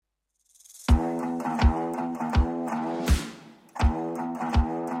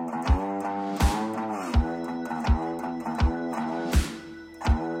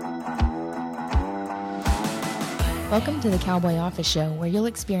Welcome to the Cowboy Office Show, where you'll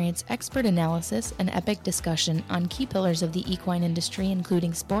experience expert analysis and epic discussion on key pillars of the equine industry,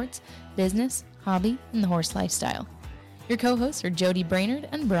 including sports, business, hobby, and the horse lifestyle. Your co-hosts are Jody Brainerd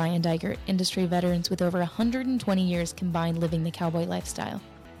and Brian Dykert, industry veterans with over 120 years combined living the cowboy lifestyle.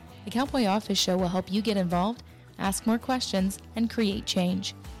 The Cowboy Office Show will help you get involved, ask more questions, and create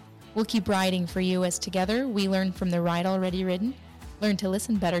change. We'll keep riding for you as together we learn from the ride already ridden, learn to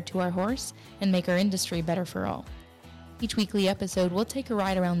listen better to our horse, and make our industry better for all. Each weekly episode will take a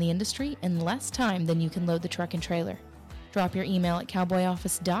ride around the industry in less time than you can load the truck and trailer. Drop your email at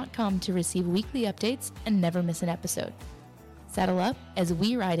cowboyoffice.com to receive weekly updates and never miss an episode. Saddle up as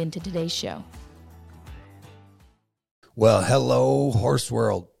we ride into today's show. Well, hello, horse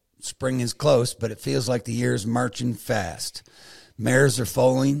world. Spring is close, but it feels like the year's marching fast. Mares are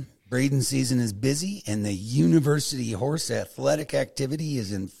foaling, breeding season is busy, and the university horse athletic activity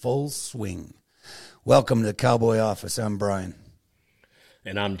is in full swing. Welcome to the Cowboy Office. I'm Brian.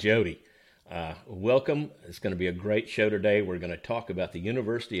 And I'm Jody. Welcome. It's going to be a great show today. We're going to talk about the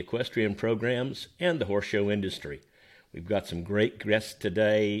university equestrian programs and the horse show industry. We've got some great guests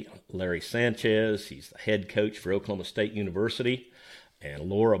today. Larry Sanchez, he's the head coach for Oklahoma State University, and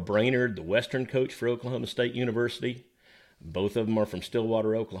Laura Brainerd, the Western coach for Oklahoma State University. Both of them are from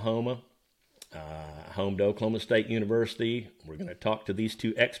Stillwater, Oklahoma, home to Oklahoma State University. We're going to talk to these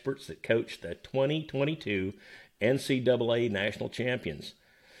two experts that coach the 2022 NCAA National Champions.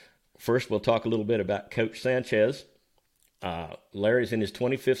 First, we'll talk a little bit about Coach Sanchez. Larry's in his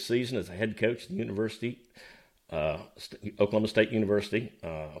 25th season as a head coach at the University, Oklahoma State University,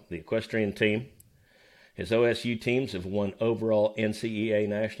 the equestrian team. His OSU teams have won overall NCAA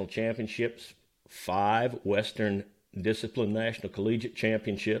National Championships, 5 Western Discipline National Collegiate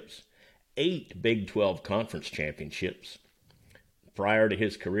Championships, 8 Big 12 Conference Championships. Prior to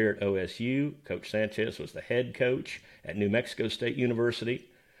his career at OSU, Coach Sanchez was the head coach at New Mexico State University,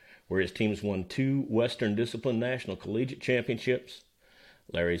 where his teams won 2 Western Discipline National Collegiate Championships.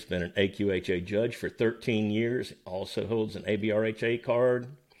 Larry's been an AQHA judge for 13 years, also holds an ABRHA card.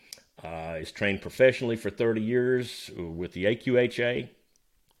 He's trained professionally for 30 years with the AQHA.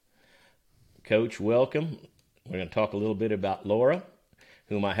 Coach, welcome. We're going to talk a little bit about Laura,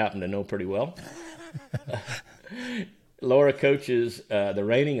 whom I happen to know pretty well. Laura coaches the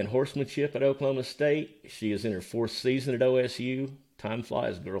reining and horsemanship at Oklahoma State. She is in her 4th season at OSU. Time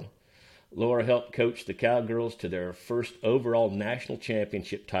flies, girl. Laura helped coach the Cowgirls to their first overall national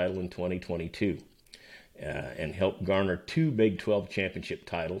championship title in 2022 and helped garner 2 Big 12 championship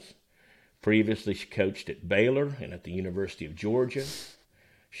titles. Previously, she coached at Baylor and at the University of Georgia.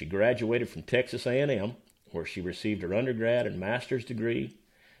 She graduated from Texas A&M, where she received her undergrad and master's degree.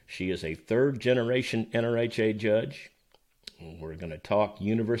 She is a 3rd-generation NRHA judge. We're going to talk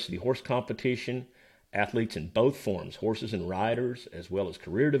university horse competition, athletes in both forms, horses and riders, as well as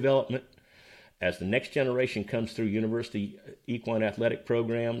career development. As the next generation comes through university equine athletic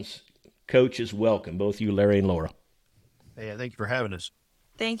programs, coaches, welcome, both you, Larry and Laura. Hey, thank you for having us.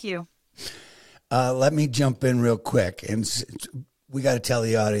 Thank you. Let me jump in real quick. And we got to tell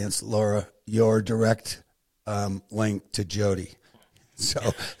the audience, Laura, your direct link to Jody. So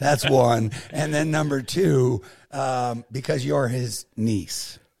that's one. And then number 2, because you're his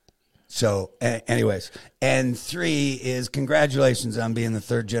niece. So anyways, and 3 is congratulations on being the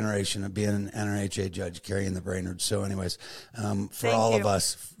 3rd generation of being an NRHA judge, carrying the Brainerd. So anyways, for all of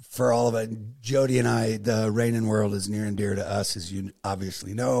us, Jody and I, the reining world is near and dear to us, as you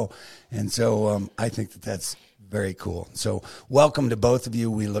obviously know. And so I think that's very cool. So welcome to both of you.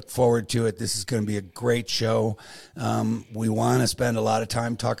 We look forward to it. This is going to be a great show. We want to spend a lot of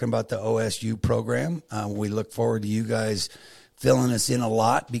time talking about the OSU program. We look forward to you guys filling us in a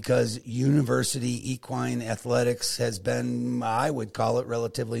lot because university equine athletics has been, I would call it,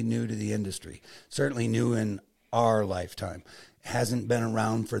 relatively new to the industry. Certainly new in our lifetime. Hasn't been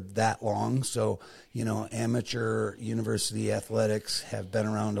around for that long. So, amateur university athletics have been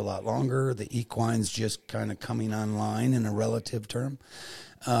around a lot longer. The equine's just kind of coming online in a relative term.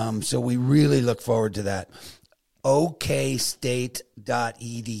 So we really look forward to that.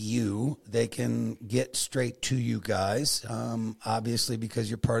 okstate.edu. They can get straight to you guys. Obviously, because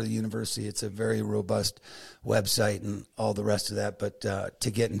you're part of the university, it's a very robust website and all the rest of that. But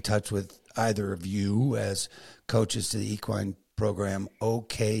to get in touch with either of you as coaches to the equine program,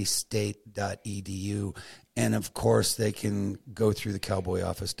 okstate.edu. And, of course, they can go through the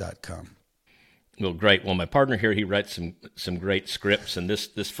cowboyoffice.com. Well, great. Well, my partner here, he writes some great scripts, and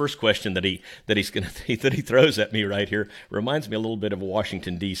this first question that he's gonna that he throws at me right here reminds me a little bit of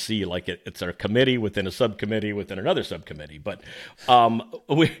Washington D.C. Like it's a committee within a subcommittee within another subcommittee. But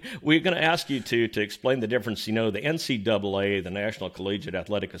we're going to ask you to explain the difference. The NCAA, the National Collegiate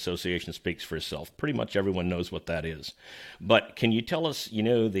Athletic Association, speaks for itself. Pretty much everyone knows what that is. But can you tell us,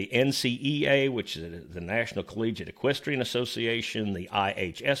 the NCEA, which is the National Collegiate Equestrian Association, the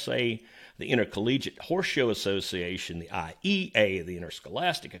IHSA, the Intercollegiate Horse Show Association, the IEA, the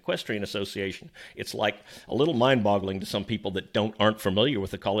Interscholastic Equestrian Association. It's like a little mind-boggling to some people that aren't familiar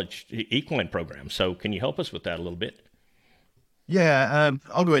with the college equine program. So can you help us with that a little bit? Yeah,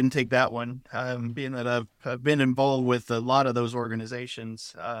 I'll go ahead and take that one, being that I've been involved with a lot of those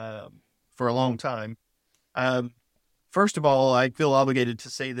organizations for a long time. First of all, I feel obligated to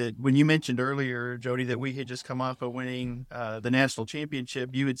say that when you mentioned earlier, Jody, that we had just come off of winning the national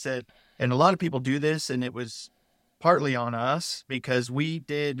championship, you had said, and a lot of people do this, and it was partly on us because when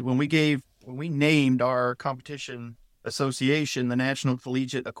we named our competition association, the National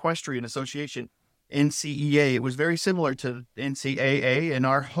Collegiate Equestrian Association, NCEA, it was very similar to NCAA, and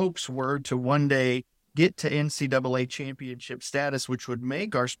our hopes were to one day get to NCAA championship status, which would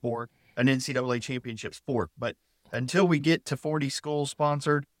make our sport an NCAA championship sport. But until we get to 40 schools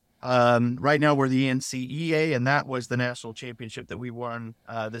sponsored, right now we're the NCEA, and that was the national championship that we won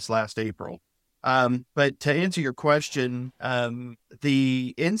this last April. But to answer your question,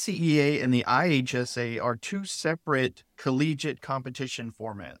 the NCEA and the IHSA are two separate collegiate competition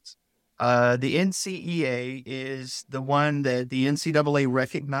formats. The NCEA is the one that the NCAA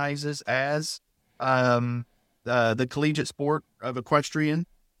recognizes as the collegiate sport of equestrian.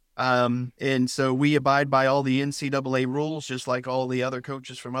 And so we abide by all the NCAA rules, just like all the other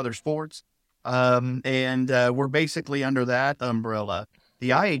coaches from other sports. And we're basically under that umbrella.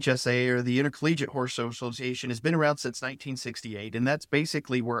 The IHSA, or the Intercollegiate Horse Show Association, has been around since 1968, and that's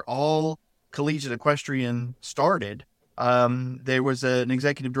basically where all collegiate equestrian started. There was an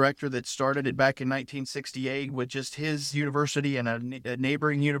executive director that started it back in 1968 with just his university and a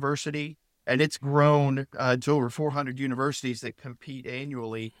neighboring university, and it's grown to over 400 universities that compete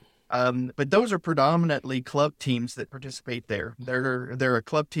annually. But those are predominantly club teams that participate there. They're a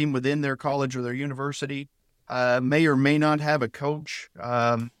club team within their college or their university, may or may not have a coach,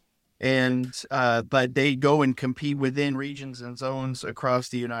 but they go and compete within regions and zones across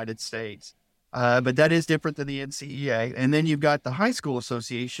the United States. But that is different than the NCEA. And then you've got the High School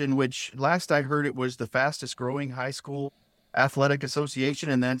Association, which last I heard it was the fastest growing high school athletic association,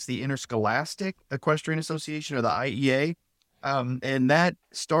 and that's the Interscholastic Equestrian Association, or the IEA. And that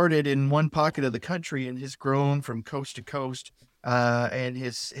started in one pocket of the country and has grown from coast to coast, and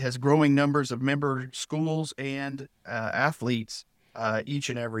has growing numbers of member schools and athletes each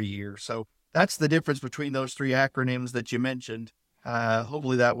and every year. So that's the difference between those three acronyms that you mentioned.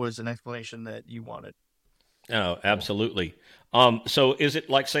 Hopefully that was an explanation that you wanted. Oh, absolutely. So is it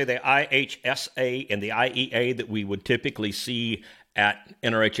like, say, the IHSA and the IEA that we would typically see at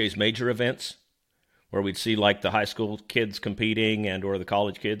NRHA's major events, where we'd see like the high school kids competing and or the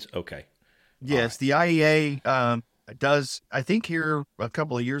college kids? Okay. Yes, the IEA does. I think here a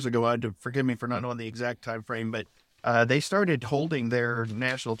couple of years ago, forgive me for not knowing the exact time frame, but they started holding their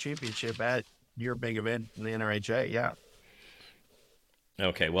national championship at your big event in the NRHA. Yeah.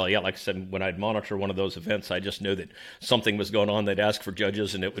 Okay, well, yeah, like I said, when I'd monitor one of those events, I just knew that something was going on. They'd ask for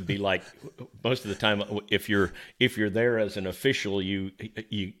judges, and it would be like, most of the time, if you're there as an official, you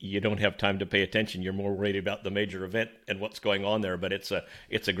don't have time to pay attention. You're more worried about the major event and what's going on there. But it's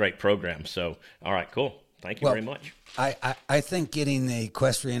a great program. So, all right, cool. Thank you very much. I think getting the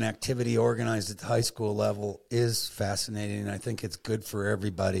equestrian activity organized at the high school level is fascinating, and I think it's good for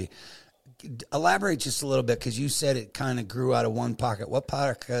everybody. Elaborate just a little bit, because you said it kind of grew out of one pocket. What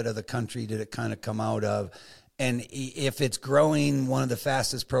pocket of the country did it kind of come out of? And if it's growing one of the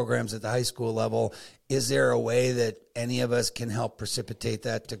fastest programs at the high school level, is there a way that any of us can help precipitate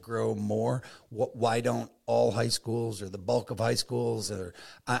that to grow more? Why don't all high schools or the bulk of high schools? Or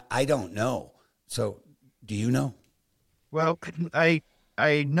I don't know. So do you know? Well, I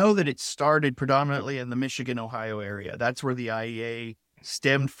know that it started predominantly in the Michigan, Ohio area. That's where the IEA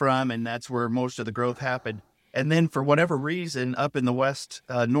stemmed from, and that's where most of the growth happened. And then for whatever reason, up in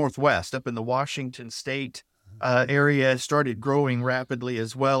the northwest, up in the Washington state area, started growing rapidly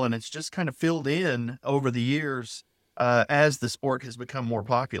as well. And it's just kind of filled in over the years as the sport has become more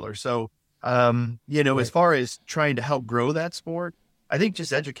popular. So, right. As far as trying to help grow that sport, I think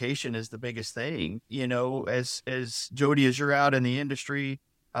just education is the biggest thing. As Jody, as you're out in the industry,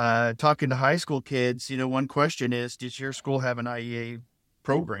 talking to high school kids, one question is, does your school have an IEA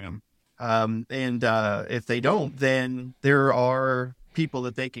program? If they don't, then there are people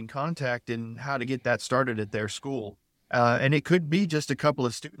that they can contact and how to get that started at their school. And it could be just a couple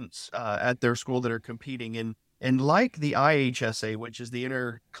of students at their school that are competing. And like the IHSA, which is the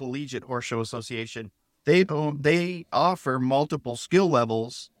Intercollegiate Horse Show Association, they offer multiple skill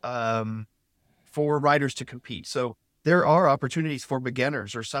levels for riders to compete. So there are opportunities for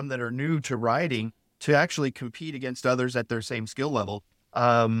beginners or some that are new to riding to actually compete against others at their same skill level.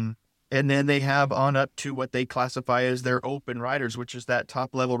 And then they have on up to what they classify as their open riders, which is that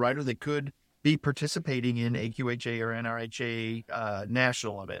top level rider that could be participating in AQHA or NRHA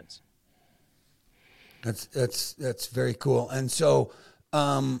national events. That's very cool. And so,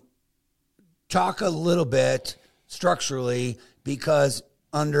 talk a little bit structurally, because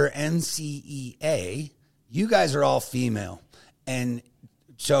under NCEA, you guys are all female, and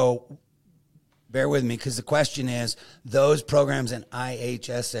so bear with me, because the question is, those programs in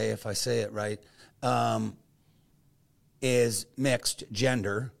IHSA, if I say it right, is mixed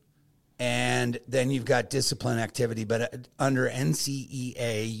gender, and then you've got discipline activity. But under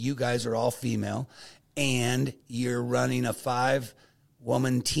NCEA, you guys are all female, and you're running a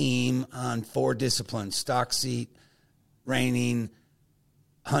 5-woman team on 4 disciplines: stock seat, reining,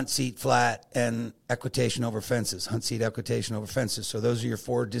 hunt seat flat, and equitation over fences. Hunt seat, equitation over fences. So those are your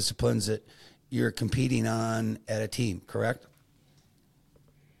 4 disciplines that you're competing on at a team, correct?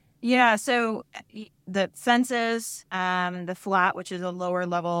 Yeah, so the fences, the flat, which is a lower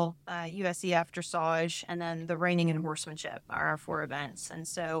level USEF dressage, and then the reining and horsemanship are our 4 events. And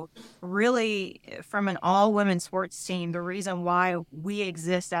so really, from an all-women sports team, the reason why we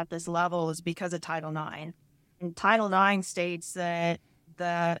exist at this level is because of Title IX. And Title IX states that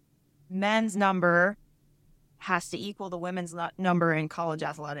the men's number has to equal the women's number in college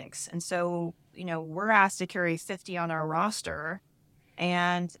athletics. And so, we're asked to carry 50 on our roster.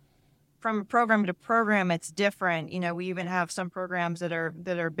 And from program to program, it's different. We even have some programs that are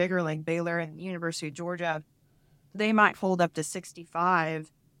bigger, like Baylor and University of Georgia. They might hold up to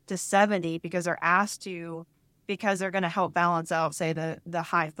 65 to 70 because they're asked to, because they're going to help balance out, say, the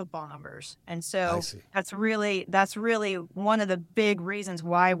high football numbers. And so that's really one of the big reasons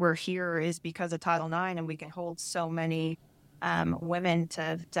why we're here, is because of Title IX, and we can hold so many women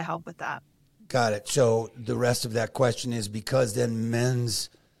to help with that. Got it. So the rest of that question is, because then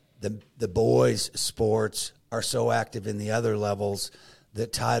the boys' sports are so active in the other levels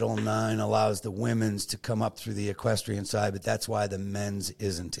that Title IX allows the women's to come up through the equestrian side, but that's why the men's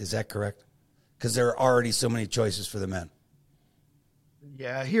isn't. Is that correct? Because there are already so many choices for the men.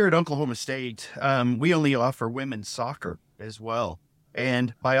 Yeah, here at Oklahoma State, we only offer women's soccer as well.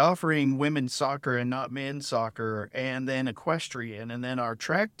 And by offering women's soccer and not men's soccer, and then equestrian, and then our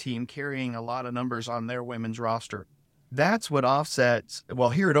track team carrying a lot of numbers on their women's roster, that's what offsets. Well,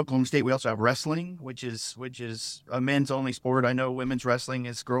 here at Oklahoma State, we also have wrestling, which is a men's only sport. I know women's wrestling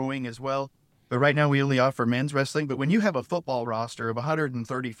is growing as well, but right now we only offer men's wrestling. But when you have a football roster of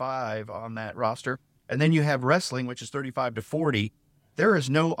 135 on that roster, and then you have wrestling, which is 35 to 40, there is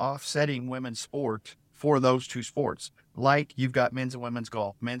no offsetting women's sport for those 2 sports. Like you've got men's and women's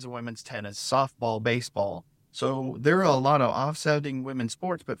golf, men's and women's tennis, softball, baseball. So there are a lot of offsetting women's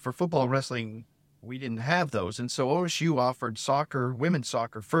sports, but for football and wrestling, we didn't have those. And so OSU offered soccer, women's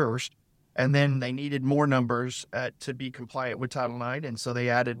soccer first, and then they needed more numbers to be compliant with Title IX. And so they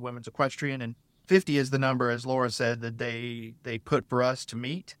added women's equestrian, and 50 is the number, as Laura said, that they put for us to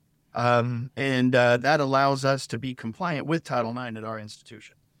meet. That allows us to be compliant with Title IX at our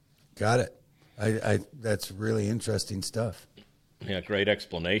institution. Got it. I that's really interesting stuff. Yeah, great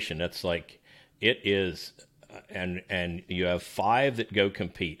explanation. That's like, it is, and you have 5 that go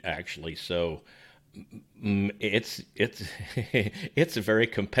compete, actually. So it's it's a very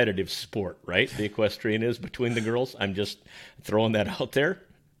competitive sport, right? The equestrian is, between the girls. I'm just throwing that out there.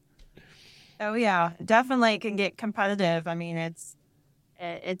 Oh yeah, definitely can get competitive. I mean,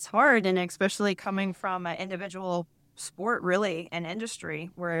 it's hard, and especially coming from an individual sport, really, an industry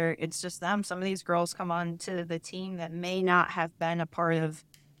where it's just them. Some of these girls come on to the team that may not have been a part of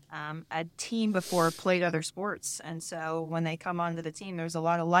a team before, played other sports. And so when they come onto the team, there's a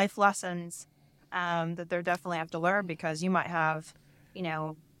lot of life lessons that they definitely have to learn, because you might have,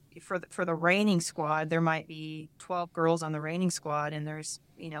 for the reining squad, there might be 12 girls on the reining squad, and there's,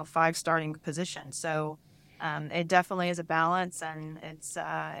 5 starting positions. So it definitely is a balance, and it's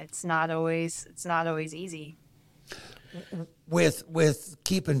not always easy. With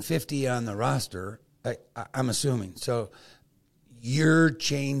keeping 50 on the roster, I'm assuming. So you're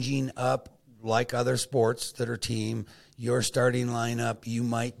changing up like other sports that are team, your starting lineup, you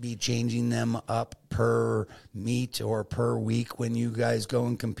might be changing them up per meet or per week when you guys go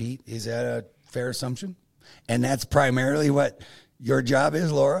and compete. Is that a fair assumption? And that's primarily what your job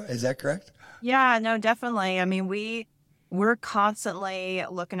is, Laura. Is that correct? Yeah, no, definitely. I mean, we're constantly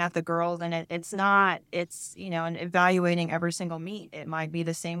looking at the girls, and it's and evaluating every single meet. It might be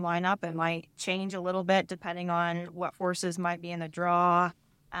the same lineup. It might change a little bit depending on what forces might be in the draw.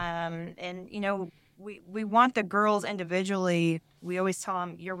 And we want the girls individually. We always tell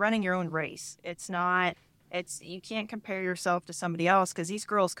them, you're running your own race. You can't compare yourself to somebody else, because these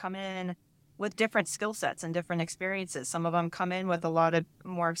girls come in with different skill sets and different experiences. Some of them come in with a lot of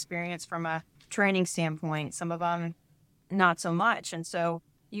more experience from a training standpoint. Some of them not so much. And so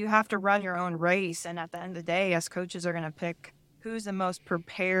you have to run your own race. And at the end of the day, as coaches are going to pick who's the most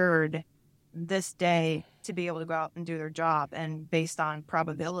prepared this day to be able to go out and do their job, and based on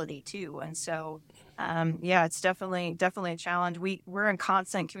probability too. And so, it's definitely a challenge. We're in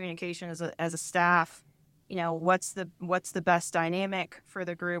constant communication as a staff. What's the best dynamic for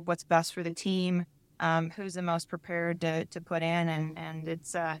the group? What's best for the team? Who's the most prepared to put in? And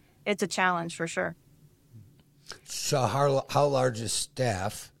it's a challenge for sure. So how large a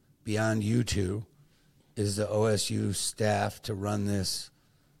staff beyond you two is the OSU staff to run this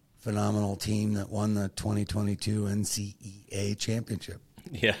phenomenal team that won the 2022 NCEA championship?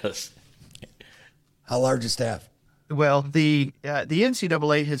 Yes. How large a staff? Well, the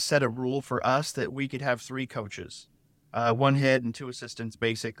NCAA has set a rule for us that we could have 3 coaches, 1 head and 2 assistants.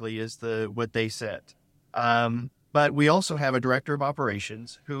 Basically, is what they set. But we also have a director of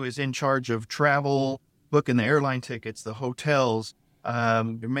operations who is in charge of travel, booking the airline tickets, the hotels,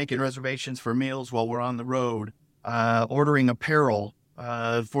 making reservations for meals while we're on the road, ordering apparel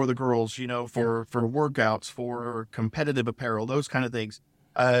for the girls, for workouts, for competitive apparel, those kind of things.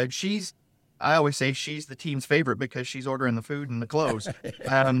 I always say she's the team's favorite because she's ordering the food and the clothes.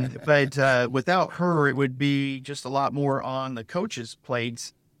 But without her, it would be just a lot more on the coaches'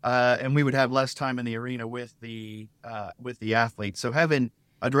 plates, and we would have less time in the arena with the athletes. So having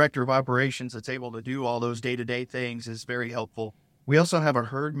a director of operations that's able to do all those day-to-day things is very helpful. We also have a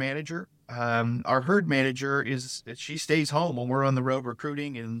herd manager. Our herd manager she stays home when we're on the road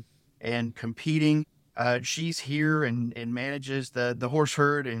recruiting and competing. She's here and manages the horse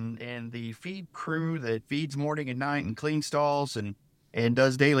herd and the feed crew that feeds morning and night and cleans stalls and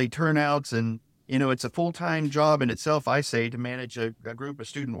does daily turnouts. And, it's a full-time job in itself, I say, to manage a group of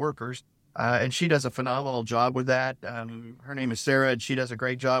student workers. And she does a phenomenal job with that. Her name is Sarah, and she does a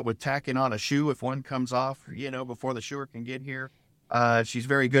great job with tacking on a shoe if one comes off, before the shoer can get here. She's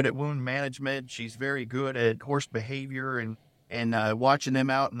very good at wound management. She's very good at horse behavior and watching them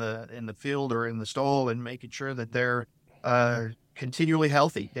out in the field or in the stall and making sure that they're continually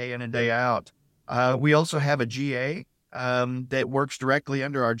healthy day in and day out. We also have a GA that works directly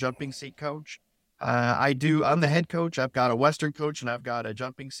under our jumping seat coach. I'm the head coach. I've got a Western coach and I've got a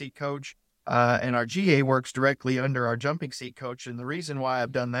jumping seat coach. And our GA works directly under our jumping seat coach. And the reason why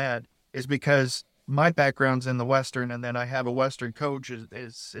I've done that is because my background's in the Western, and then I have a Western coach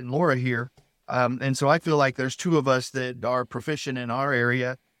is in Laura here. And so I feel like there's 2 of us that are proficient in our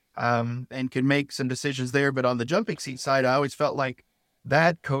area, and can make some decisions there. But on the jumping seat side, I always felt like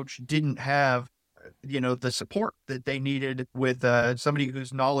that coach didn't have, the support that they needed with somebody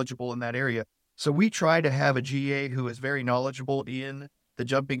who's knowledgeable in that area. So we try to have a GA who is very knowledgeable in the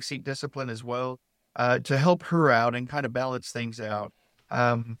jumping seat discipline as well, to help her out and kind of balance things out.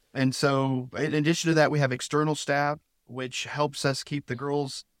 And so in addition to that, we have external staff, which helps us keep the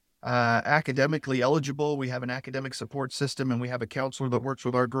girls academically eligible. We have an academic support system, and we have a counselor that works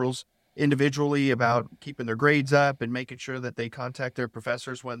with our girls individually about keeping their grades up and making sure that they contact their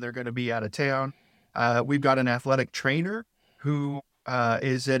professors when they're going to be out of town. We've got an athletic trainer who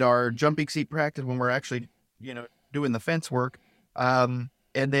is at our jumping seat practice when we're actually, doing the fence work.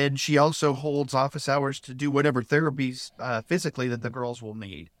 And then she also holds office hours to do whatever therapies physically that the girls will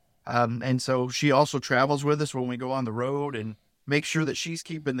need. And so she also travels with us when we go on the road and make sure that she's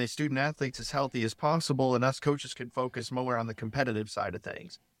keeping the student athletes as healthy as possible, and us coaches can focus more on the competitive side of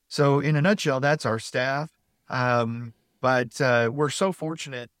things. So in a nutshell, that's our staff. But we're so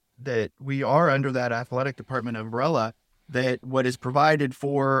fortunate that we are under that athletic department umbrella, that what is provided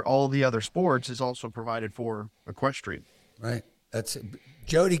for all the other sports is also provided for equestrian. Right. That's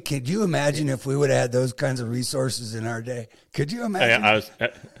Jody. Could you imagine if we would have had those kinds of resources in our day? Could you imagine?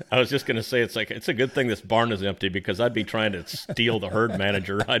 I was just going to say it's a good thing this barn is empty, because I'd be trying to steal the herd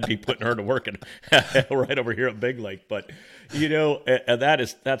manager. I'd be putting her to work right over here at Big Lake. But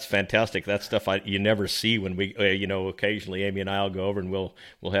that's fantastic. That's stuff you never see when we occasionally Amy and I'll go over and we'll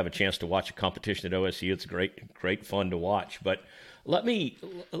have a chance to watch a competition at OSU. It's great fun to watch. But let me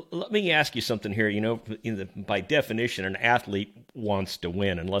ask you something here. By definition, an athlete wants to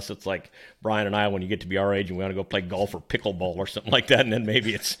win, unless it's like Brian and I, when you get to be our age and we want to go play golf or pickleball or something like that, and then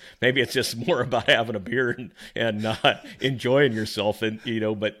maybe it's just more about having a beer and enjoying yourself. And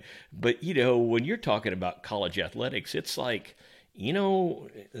but when you're talking about college athletics, it's like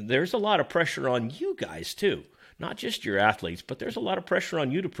there's a lot of pressure on you guys too. Not just your athletes, but there's a lot of pressure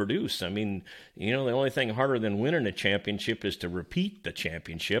on you to produce. I mean, the only thing harder than winning a championship is to repeat the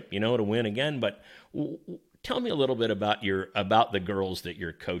championship, to win again. But tell me a little bit about the girls that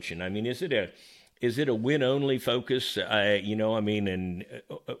you're coaching. I mean, is it a win only focus? And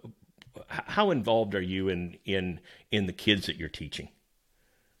how involved are you in the kids that you're teaching?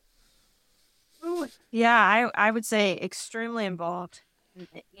 Yeah, I would say extremely involved.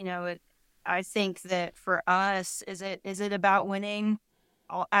 I think that for us, is it about winning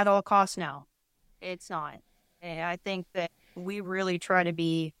at all costs? No, it's not. And I think that we really try to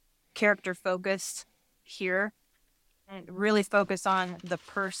be character focused here and really focus on the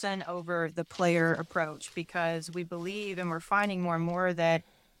person over the player approach, because we believe, and we're finding more and more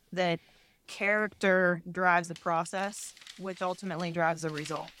that character drives the process, which ultimately drives the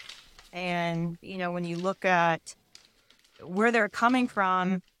result. And, when you look at where they're coming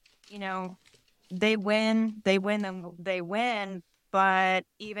from, they win, but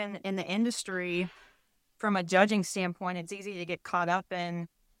even in the industry, from a judging standpoint, it's easy to get caught up in,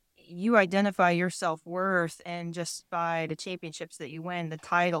 you identify your self-worth and just by the championships that you win, the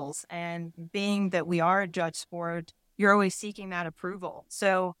titles, and being that we are a judge sport, you're always seeking that approval.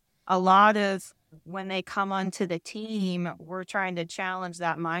 So a lot of when they come onto the team, we're trying to challenge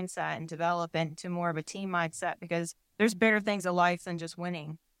that mindset and develop into more of a team mindset, because there's bigger things in life than just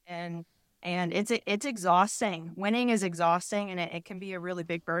winning. And it's exhausting. Winning is exhausting, and it can be a really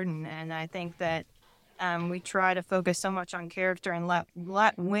big burden. And I think that we try to focus so much on character and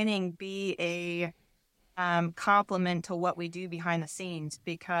let winning be a complement to what we do behind the scenes,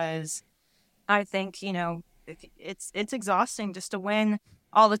 because I think, it's exhausting just to win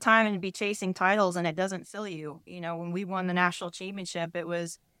all the time and be chasing titles, and it doesn't fill you. When we won the national championship, it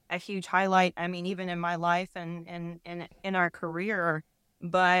was a huge highlight. I mean, even in my life and in our career.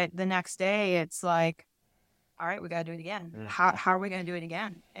 But the next day, it's like, all right, we got to do it again. How are we going to do it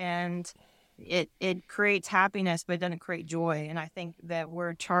again? And it creates happiness, but it doesn't create joy. And I think that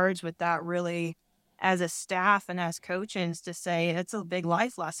we're charged with that really as a staff and as coaches, to say it's a big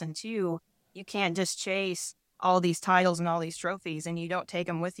life lesson too. You can't just chase all these titles and all these trophies and you don't take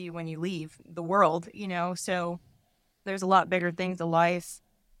them with you when you leave the world, so there's a lot bigger things to life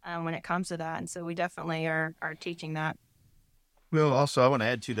when it comes to that. And so we definitely are teaching that. Well, also, I want to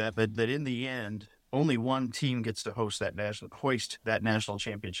add to that, but that in the end, only one team gets to hoist that national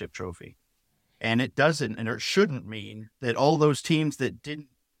championship trophy. And it doesn't, and it shouldn't mean that all those teams that didn't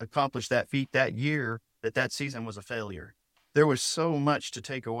accomplish that feat that year, that season was a failure. There was so much to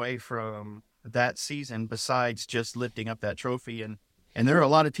take away from that season besides just lifting up that trophy. And there are a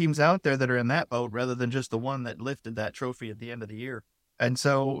lot of teams out there that are in that boat rather than just the one that lifted that trophy at the end of the year. And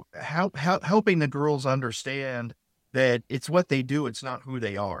so helping the girls understand that it's what they do, it's not who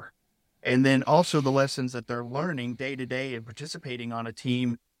they are. And then also the lessons that they're learning day to day and participating on a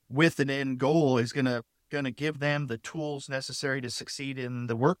team with an end goal is going to give them the tools necessary to succeed in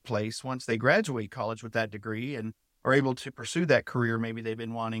the workplace once they graduate college with that degree and are able to pursue that career maybe they've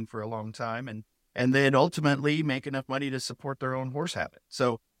been wanting for a long time, and then ultimately make enough money to support their own horse habit.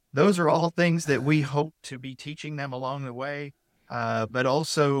 So those are all things that we hope to be teaching them along the way. But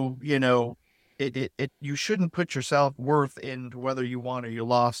also, you shouldn't put your self-worth into whether you won or you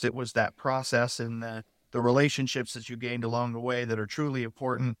lost. It was that process and the relationships that you gained along the way that are truly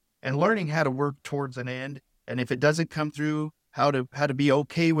important, and learning how to work towards an end. And if it doesn't come through, how to be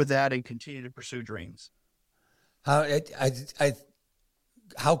okay with that and continue to pursue dreams. How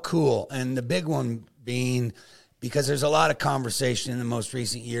cool. And the big one being, because there's a lot of conversation in the most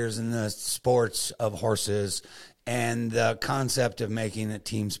recent years in the sports of horses and the concept of making it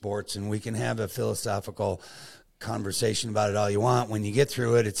team sports. And we can have a philosophical conversation about it all you want. When you get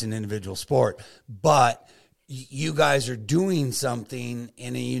through it, it's an individual sport. But you guys are doing something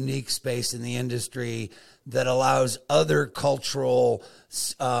in a unique space in the industry that allows other cultural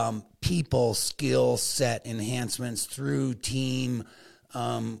people skill set enhancements through team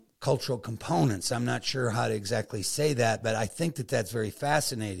cultural components. I'm not sure how to exactly say that, but I think that that's very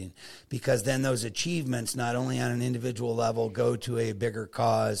fascinating, because then those achievements, not only on an individual level, go to a bigger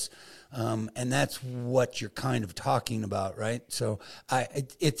cause. And that's what you're kind of talking about, right? So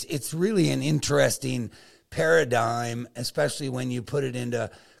it's really an interesting paradigm, especially when you put it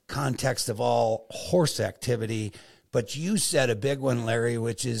into context of all horse activity. But you said a big one, Larry,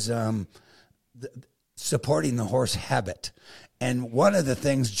 which is supporting the horse habit. And one of the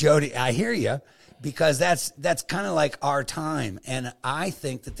things, Jody, I hear you, because that's kind of like our time. And I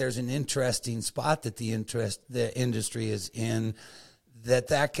think that there's an interesting spot that the industry is in,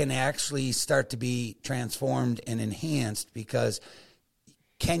 that can actually start to be transformed and enhanced, because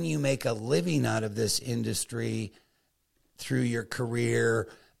can you make a living out of this industry through your career?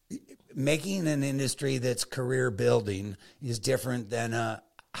 Making an industry that's career building is different than a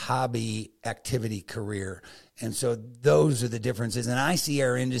hobby activity career. And so those are the differences. And I see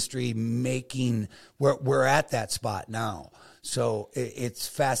our industry we're at that spot now. So it's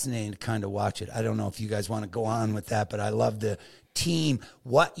fascinating to kind of watch it. I don't know if you guys want to go on with that, but I love the team.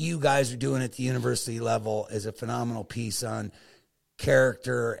 What you guys are doing at the university level is a phenomenal piece on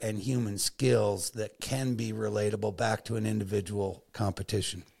character and human skills that can be relatable back to an individual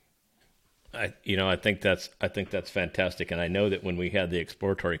competition. I think that's fantastic. And I know that when we had the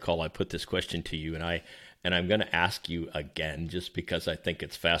exploratory call, I put this question to you, and I'm going to ask you again, just because I think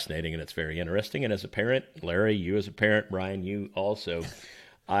it's fascinating and it's very interesting. And as a parent, Larry, you as a parent, Brian, you also,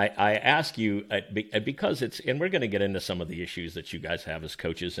 I ask you because and we're going to get into some of the issues that you guys have as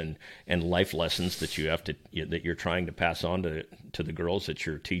coaches and life lessons that that you're trying to pass on to the girls that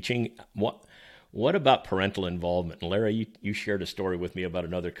you're teaching. What about parental involvement? And Larry, you shared a story with me about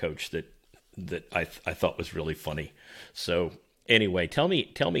another coach that I thought was really funny. So anyway, tell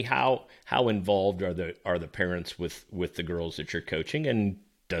me how involved are the parents with the girls that you're coaching, and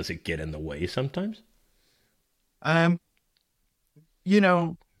does it get in the way sometimes?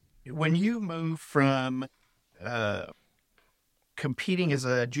 When you move from competing as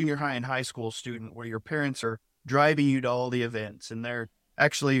a junior high and high school student, where your parents are driving you to all the events and they're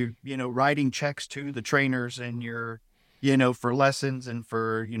actually, writing checks to the trainers, and you're, for lessons and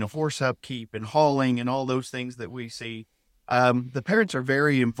for, horse upkeep and hauling and all those things that we see. The parents are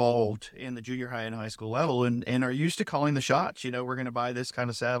very involved in the junior high and high school level, and are used to calling the shots. We're going to buy this kind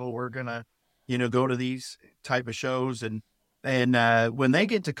of saddle. We're going to, go to these type of shows. And when they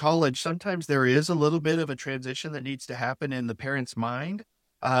get to college, sometimes there is a little bit of a transition that needs to happen in the parent's mind,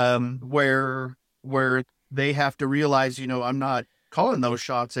 where they have to realize, I'm not calling those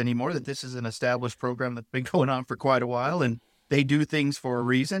shots anymore, that this is an established program that's been going on for quite a while, and they do things for a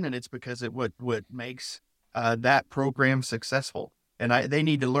reason, and it's because it what makes that program successful. And they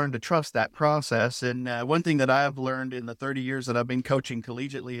need to learn to trust that process. And one thing that I've learned in the 30 years that I've been coaching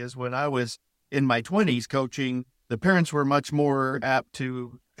collegiately is, when I was in my 20s coaching, the parents were much more apt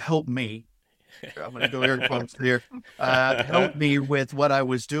to help me. I'm going to go air quotes here. Help me with what I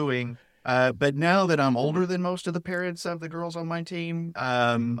was doing. But now that I'm older than most of the parents of the girls on my team,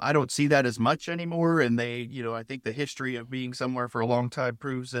 I don't see that as much anymore. And I think the history of being somewhere for a long time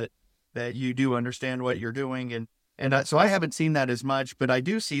proves that you do understand what you're doing. And so I haven't seen that as much, but I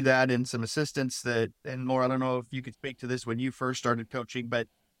do see that in some assistants and Laura, I don't know if you could speak to this when you first started coaching, but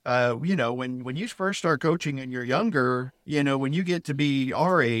when you first start coaching and you're younger, when you get to be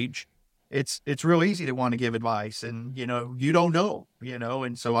our age, it's real easy to want to give advice, and, you don't know,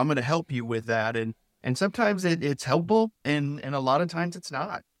 and so I'm going to help you with that. And sometimes it's helpful, and a lot of times it's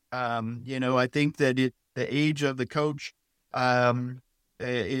not. I think that the age of the coach,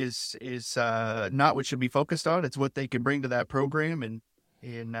 is not what should be focused on. It's what they can bring to that program.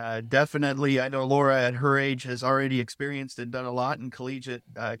 And definitely, I know Laura at her age has already experienced and done a lot in collegiate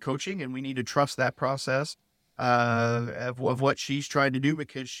coaching, and we need to trust that process of what she's trying to do,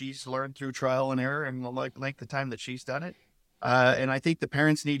 because she's learned through trial and error and the length of time that she's done it. And I think the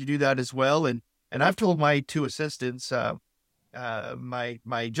parents need to do that as well. And I've told my two assistants,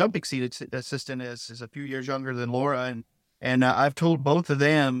 my jumping seat assistant is a few years younger than Laura, and I've told both of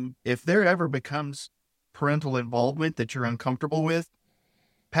them, if there ever becomes parental involvement that you're uncomfortable with,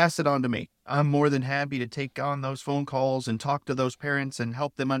 pass it on to me. I'm more than happy to take on those phone calls and talk to those parents and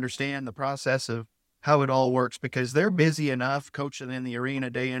help them understand the process of how it all works, because they're busy enough coaching in the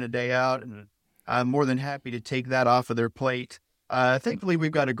arena day in and day out, and I'm more than happy to take that off of their plate. Thankfully,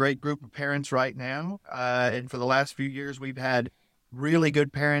 we've got a great group of parents right now, and for the last few years, we've had really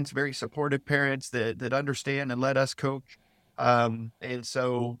good parents, very supportive parents that understand and let us coach. And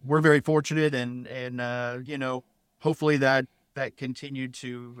so we're very fortunate, and hopefully that that continued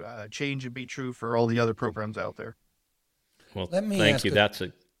to change and be true for all the other programs out there. Well, Let me thank ask you.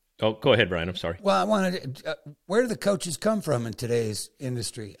 a- Oh, go ahead, Brian. I'm sorry. Well, I wanted to, where do the coaches come from in today's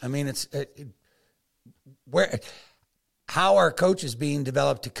industry? I mean, how are coaches being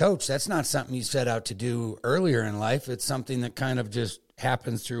developed to coach? That's not something you set out to do earlier in life. It's something that kind of just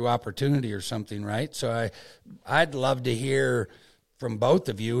happens through opportunity or something, right? So I'd love to hear from both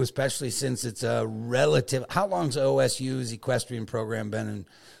of you, especially since it's a relative. How long's OSU's equestrian program been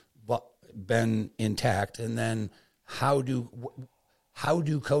intact? And then how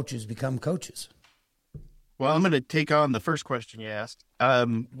do coaches become coaches? Well, I'm going to take on the first question you asked.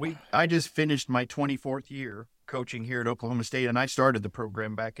 I just finished my 24th year coaching here at Oklahoma State, and I started the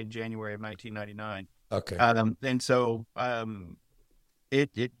program back in January of 1999. Okay. And so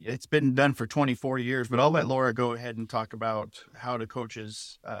it's been done for 24 years, but I'll let Laura go ahead and talk about how the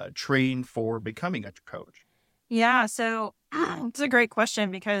coaches train for becoming a coach. Yeah, so it's a great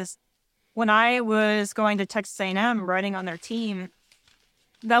question because when I was going to Texas A&M, riding on their team,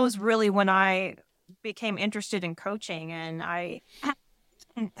 that was really when I became interested in coaching, and I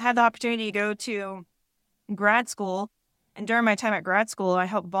had the opportunity to go to grad school. And during my time at grad school, I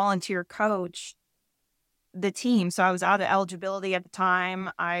helped volunteer coach the team. So I was out of eligibility at the time.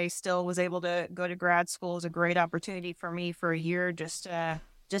 I still was able to go to grad school. It was a great opportunity for me for a year just to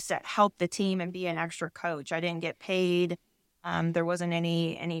help the team and be an extra coach. I didn't get paid. There wasn't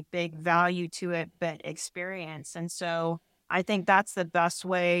any big value to it, but experience. And so I think that's the best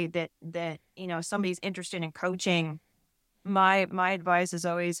way that somebody's interested in coaching. My advice is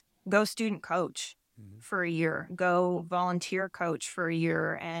always go student coach for a year, go volunteer coach for a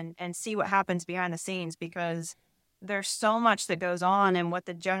year, and see what happens behind the scenes, because there's so much that goes on, and what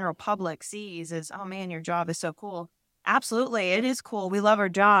the general public sees is, oh man, your job is so cool. Absolutely, it is cool. We love our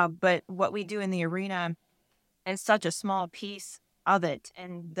job, but what we do in the arena is such a small piece of it,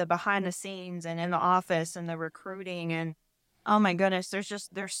 and the behind the scenes and in the office and the recruiting, and oh my goodness,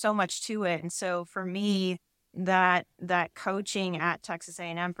 there's so much to it. And so for me, that coaching at Texas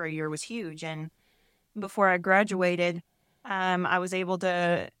A&M for a year was huge. And before I graduated, I was able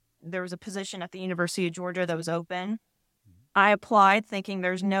to, there was a position at the University of Georgia that was open. I applied thinking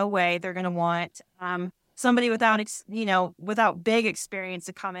there's no way they're going to want somebody without big experience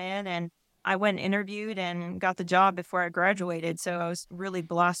to come in. And I went and interviewed and got the job before I graduated. So I was really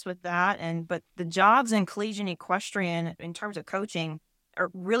blessed with that. But the jobs in collegiate equestrian in terms of coaching are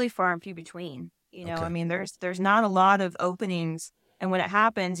really far and few between. Okay. I mean, there's not a lot of openings. And when it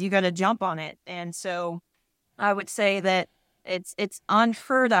happens, you got to jump on it. And so I would say that it's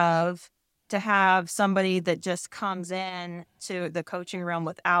unheard of to have somebody that just comes in to the coaching realm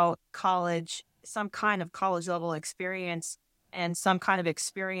without some kind of college level experience and some kind of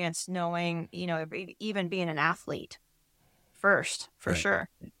experience knowing, even being an athlete first, for sure.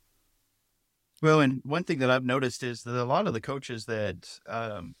 Well, and one thing that I've noticed is that a lot of the coaches that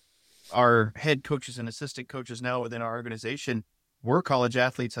are head coaches and assistant coaches now within our organization were college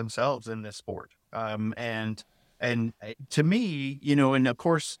athletes themselves in this sport. And to me, and of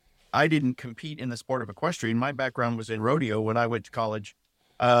course, I didn't compete in the sport of equestrian. My background was in rodeo when I went to college.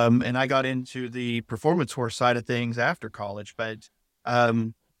 And I got into the performance horse side of things after college. But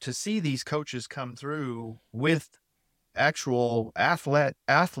to see these coaches come through with actual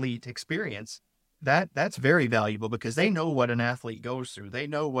athlete experience, that's very valuable, because they know what an athlete goes through. They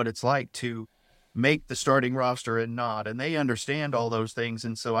know what it's like to make the starting roster and not, and they understand all those things.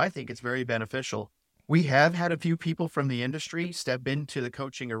 And so I think it's very beneficial. We have had a few people from the industry step into the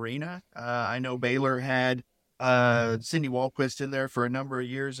coaching arena. I know Baylor had Cindy Walquist in there for a number of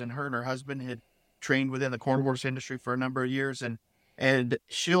years, and her husband had trained within the corn horse industry for a number of years. And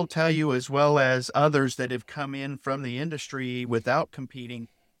she'll tell you, as well as others that have come in from the industry without competing,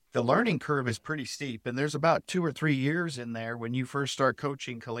 the learning curve is pretty steep. And there's about 2 or 3 years in there when you first start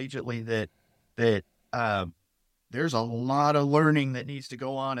coaching collegiately that there's a lot of learning that needs to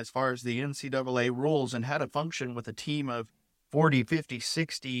go on as far as the NCAA rules and how to function with a team of 40, 50,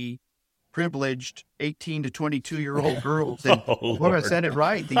 60 privileged 18 to 22-year-old girls. And Laura said it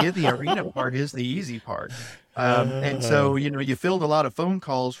right. The arena part is the easy part. And so, you field a lot of phone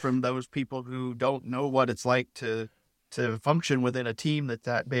calls from those people who don't know what it's like to function within a team that's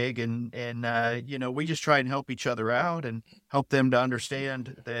that big. And we just try and help each other out and help them to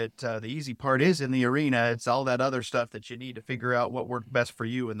understand that the easy part is in the arena. It's all that other stuff that you need to figure out what worked best for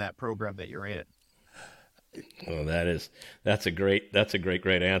you in that program that you're in. Well, that's a great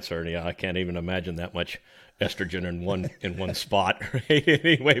answer. And yeah, I can't even imagine that much estrogen in one spot. Right?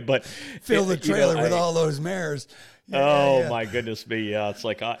 Anyway, but fill the trailer with all those mares. Yeah. My goodness me! Yeah, it's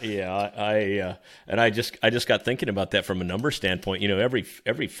like and I just got thinking about that from a number standpoint.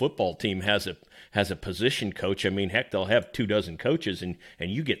 Every football team has a position coach. I mean, heck, they'll have 24 coaches, and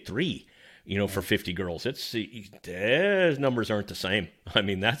you get 3. For 50 girls, those numbers aren't the same. I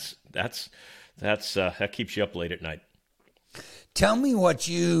mean, that keeps you up late at night. Tell me what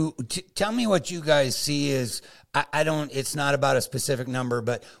you guys see as I don't. It's not about a specific number,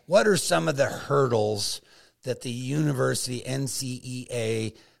 but what are some of the hurdles that the university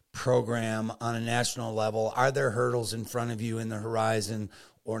NCEA program on a national level? Are there hurdles in front of you in the horizon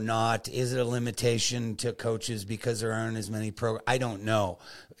or not? Is it a limitation to coaches because there aren't as many I don't know.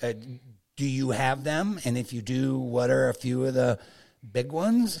 Do you have them? And if you do, what are a few of the big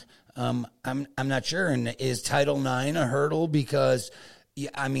ones? I'm not sure. And is Title IX a hurdle? Because,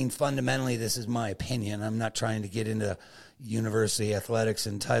 I mean, fundamentally, this is my opinion. I'm not trying to get into university athletics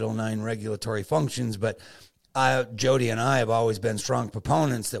and Title IX regulatory functions, but Jody and I have always been strong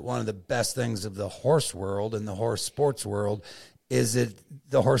proponents that one of the best things of the horse world and the horse sports world is that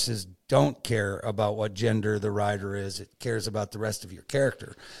the horses don't care about what gender the rider is. It cares about the rest of your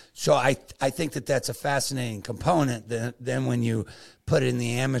character. So I think that that's a fascinating component. Then when you put in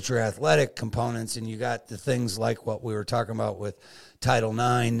the amateur athletic components and you got the things like what we were talking about with Title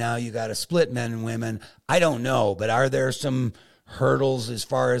IX, now you got to split men and women. I don't know, but are there some hurdles as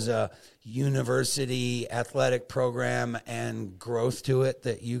far as a university athletic program and growth to it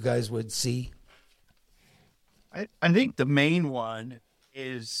that you guys would see? I think the main one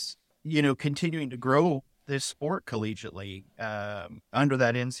is, continuing to grow this sport collegiately under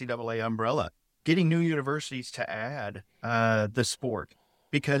that NCAA umbrella, getting new universities to add the sport,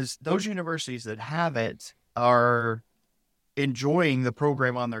 because those universities that have it are enjoying the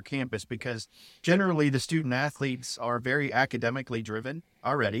program on their campus, because generally the student athletes are very academically driven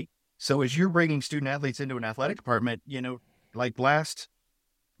already. So as you're bringing student athletes into an athletic department, like last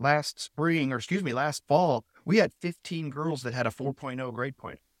fall, we had 15 girls that had a 4.0 grade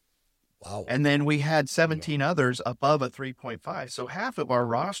point. Wow. And then we had 17 others above a 3.5. So half of our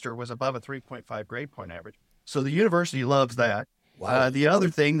roster was above a 3.5 grade point average. So the university loves that. Wow. The other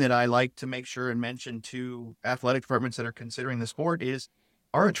thing that I like to make sure and mention to athletic departments that are considering the sport is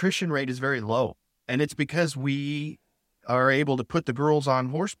our attrition rate is very low. And it's because we are able to put the girls on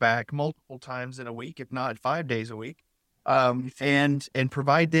horseback multiple times in a week, if not 5 days a week. And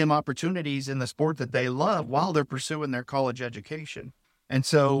provide them opportunities in the sport that they love while they're pursuing their college education. And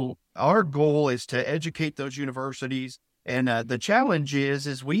so our goal is to educate those universities. And the challenge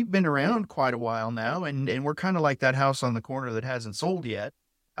is we've been around quite a while now, and we're kind of like that house on the corner that hasn't sold yet.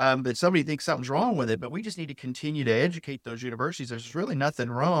 But somebody thinks something's wrong with it, but we just need to continue to educate those universities. There's really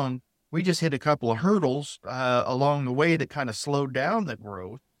nothing wrong. We just hit a couple of hurdles along the way that kind of slowed down the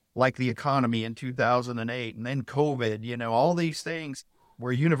growth, like the economy in 2008 and then COVID, all these things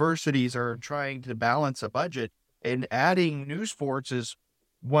where universities are trying to balance a budget, and adding new sports is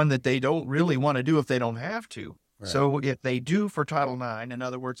one that they don't really want to do if they don't have to. Right. So if they do for Title IX, in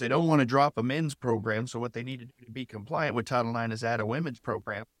other words, they don't want to drop a men's program. So what they need to do to be compliant with Title IX is add a women's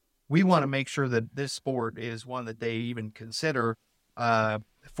program. We want to make sure that this sport is one that they even consider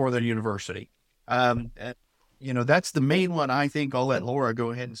for their university. That's the main one. I think I'll let Laura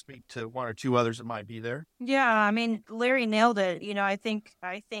go ahead and speak to one or two others that might be there. Yeah, I mean, Larry nailed it. I think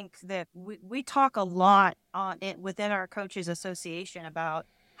that we talk a lot on it within our coaches association about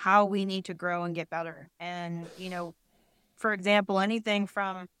how we need to grow and get better. And, for example, anything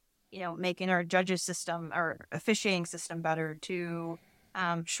from, making our judges system or officiating system better to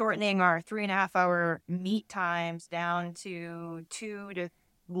shortening our 3.5 hour meet times down to 2 to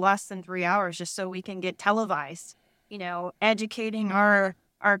less than 3 hours, just so we can get televised, educating our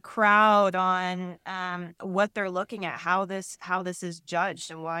crowd on what they're looking at, how this is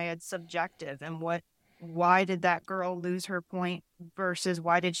judged and why it's subjective, and why did that girl lose her point versus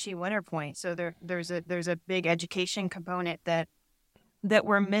why did she win her point. So there's a big education component that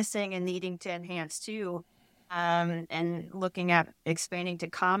we're missing and needing to enhance too, and looking at expanding to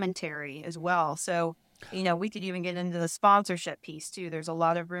commentary as well. So we could even get into the sponsorship piece too. There's a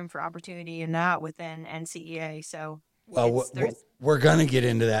lot of room for opportunity in that within NCEA. So, we're going to get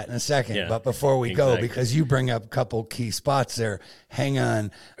into that in a second. Yeah, but before we go, because you bring up a couple key spots there, hang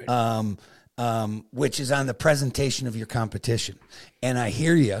on, which is on the presentation of your competition. And I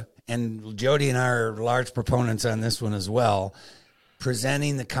hear you, and Jody and I are large proponents on this one as well.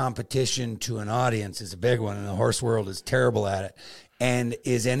 Presenting the competition to an audience is a big one, and the horse world is terrible at it. And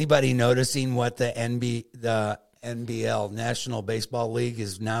is anybody noticing what the NBL, National Baseball League,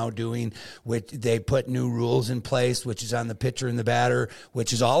 is now doing? Which they put new rules in place, which is on the pitcher and the batter,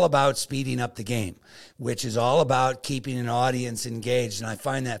 which is all about speeding up the game, which is all about keeping an audience engaged. And I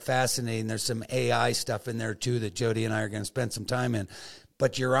find that fascinating. There's some AI stuff in there too that Jody and I are going to spend some time in.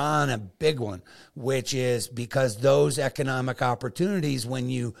 But you're on a big one, which is because those economic opportunities, when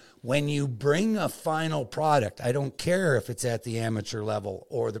you bring a final product, I don't care if it's at the amateur level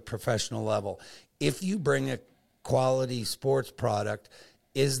or the professional level, if you bring a quality sports product,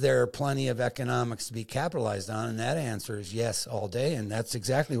 is there plenty of economics to be capitalized on? And that answer is yes, all day. And that's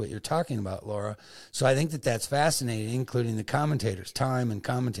exactly what you're talking about, Laura. So I think that that's fascinating, including the commentators. Time and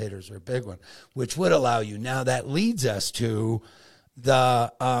commentators are a big one, which would allow you. Now that leads us to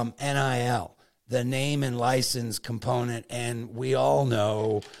the NIL, the name and license component. And we all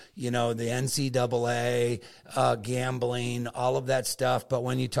know, the NCAA, gambling, all of that stuff. But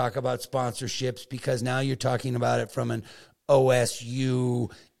when you talk about sponsorships, because now you're talking about it from an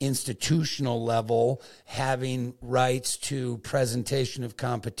OSU institutional level, having rights to presentation of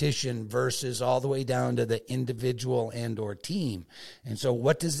competition versus all the way down to the individual and or team. And so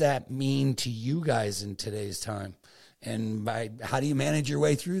what does that mean to you guys in today's time? And how do you manage your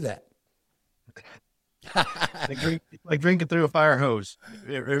way through that? like drinking through a fire hose.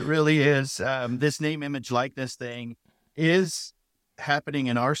 It really is. This name, image, likeness thing is happening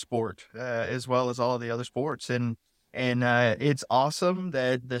in our sport as well as all of the other sports. And it's awesome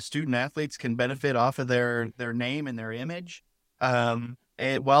that the student athletes can benefit off of their name and their image and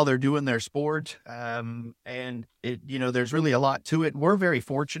while they're doing their sport. And there's really a lot to it. We're very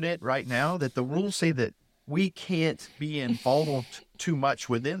fortunate right now that the rules say that we can't be involved too much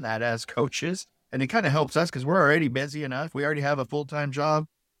within that as coaches. And it kind of helps us because we're already busy enough. We already have a full-time job,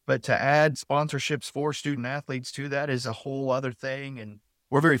 but to add sponsorships for student athletes to that is a whole other thing. And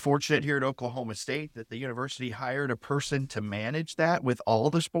we're very fortunate here at Oklahoma State that the university hired a person to manage that with all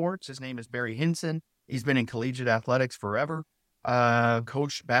the sports. His name is Barry Hinson. He's been in collegiate athletics forever,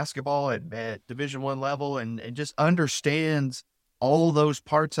 coached basketball at Division I level and just understands all those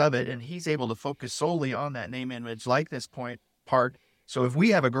parts of it. And he's able to focus solely on that name, image, likeness part. So if we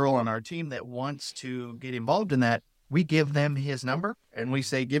have a girl on our team that wants to get involved in that, we give them his number and we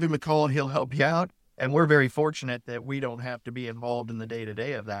say, give him a call and he'll help you out. And we're very fortunate that we don't have to be involved in the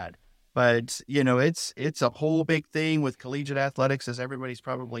day-to-day of that. But, it's a whole big thing with collegiate athletics, as everybody's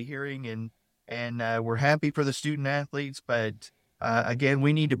probably hearing. And we're happy for the student athletes, but again,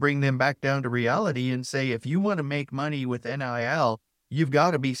 we need to bring them back down to reality and say, if you want to make money with NIL, you've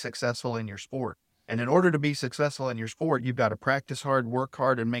got to be successful in your sport. And in order to be successful in your sport, you've got to practice hard, work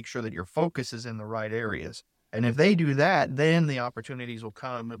hard, and make sure that your focus is in the right areas. And if they do that, then the opportunities will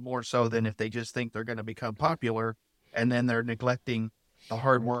come more so than if they just think they're going to become popular and then they're neglecting the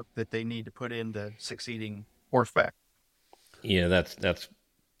hard work that they need to put into succeeding horseback. Yeah,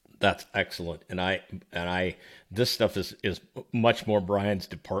 that's excellent. And I this stuff is much more Brian's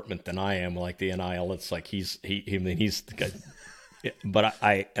department than I am, like the NIL. It's like he's the guy. But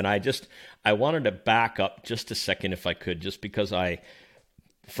I wanted to back up just a second if I could, just because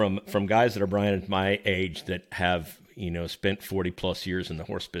from guys that are Brian at my age that have, spent 40 plus years in the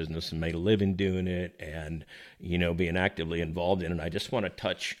horse business and made a living doing it and, being actively involved in it. I just want to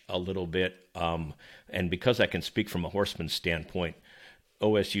touch a little bit. And because I can speak from a horseman's standpoint,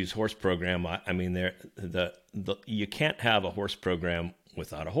 OSU's horse program, I mean, you can't have a horse program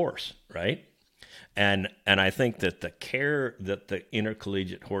without a horse, right? And I think that the care that the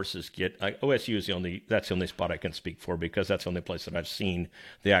intercollegiate horses get, OSU is that's the only spot I can speak for, because that's the only place that I've seen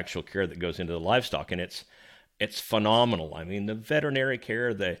the actual care that goes into the livestock, and it's phenomenal. I mean, the veterinary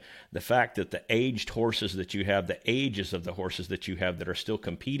care, the fact that the aged horses that you have, the ages of the horses that you have that are still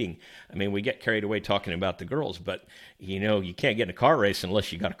competing. I mean, we get carried away talking about the girls, but you can't get in a car race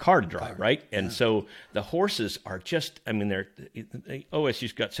unless you got a car to drive, right? And so the horses are just, I mean,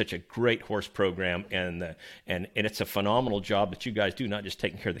 OSU's got such a great horse program, and it's a phenomenal job that you guys do, not just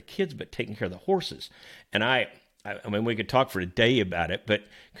taking care of the kids, but taking care of the horses. And I mean, we could talk for a day about it, but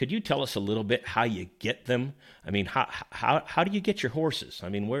could you tell us a little bit how you get them? I mean, how do you get your horses? I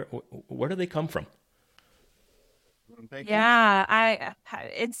mean, where do they come from? Yeah,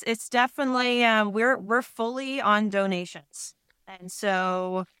 it's definitely we're fully on donations, and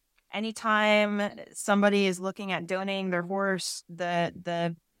so anytime somebody is looking at donating their horse,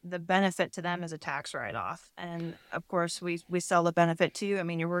 the benefit to them is a tax write-off. And of course, we sell the benefit too. I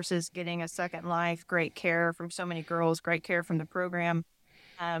mean, your horse is getting a second life, great care from so many girls, great care from the program.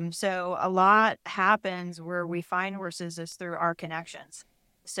 So a lot happens where we find horses is through our connections.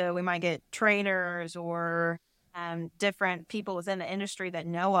 So we might get trainers or different people within the industry that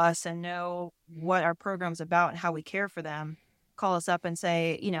know us and know what our program's about and how we care for them call us up and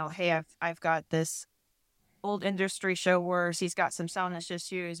say, hey, I've got this old industry show horse. He's got some soundness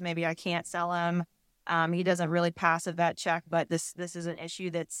issues. Maybe I can't sell him. He doesn't really pass a vet check, but this is an issue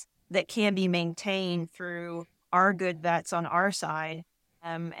that can be maintained through our good vets on our side,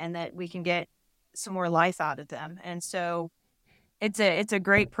 and that we can get some more life out of them. And so it's a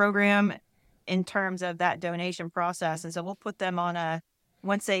great program in terms of that donation process. And so we'll put them on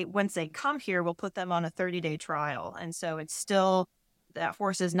once they come here, we'll put them on a 30-day trial. And so it's still, that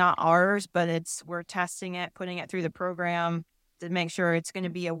horse is not ours, but we're testing it, putting it through the program to make sure it's going to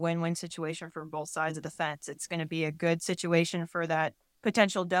be a win-win situation for both sides of the fence. It's going to be a good situation for that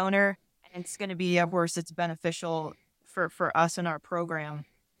potential donor, and it's going to be a horse that's beneficial for us and our program.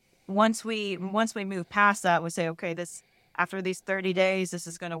 Once we move past that, we say, okay, after these 30 days, this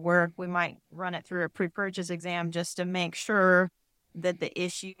is going to work. We might run it through a pre-purchase exam just to make sure that the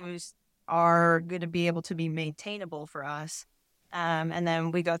issues are going to be able to be maintainable for us. And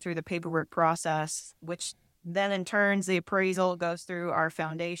then we go through the paperwork process, which then in turns, the appraisal goes through our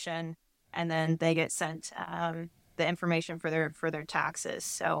foundation, and then they get sent the information for their taxes.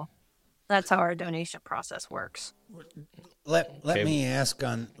 So that's how our donation process works. Let me ask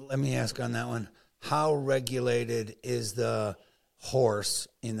on that one. How regulated is the horse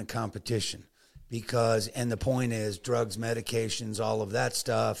in the competition? And the point is drugs, medications, all of that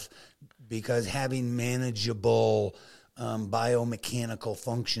stuff, because having manageable biomechanical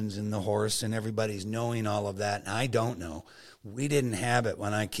functions in the horse, and everybody's knowing all of that, and I don't know. We didn't have it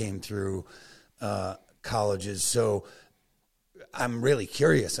when I came through colleges, so I'm really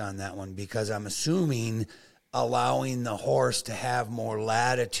curious on that one, because I'm assuming allowing the horse to have more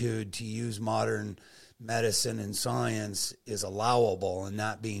latitude to use modern medicine and science is allowable and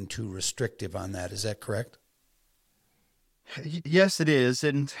not being too restrictive on that. Is that correct? Yes, it is.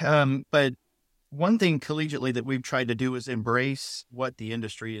 And but one thing collegiately that we've tried to do is embrace what the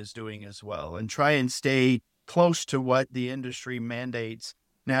industry is doing as well, and try and stay close to what the industry mandates.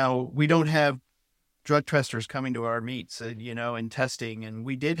 Now, we don't have drug testers coming to our meets, and testing. And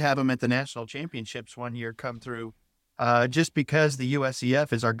we did have them at the national championships one year come through, just because the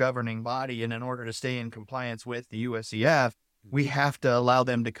USEF is our governing body. And in order to stay in compliance with the USEF, we have to allow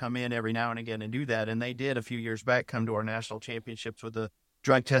them to come in every now and again and do that. And they did a few years back come to our national championships with the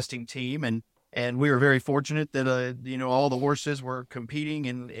drug testing team. And we were very fortunate that, all the horses were competing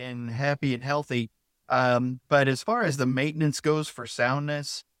and happy and healthy. But as far as the maintenance goes for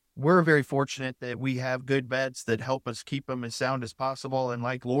soundness, we're very fortunate that we have good vets that help us keep them as sound as possible. And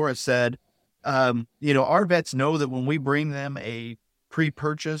like Laura said, our vets know that when we bring them a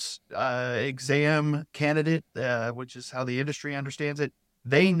pre-purchase exam candidate, which is how the industry understands it,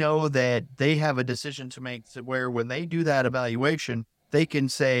 they know that they have a decision to make, to where when they do that evaluation, they can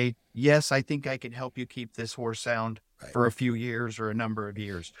say, yes, I think I can help you keep this horse sound for a few years or a number of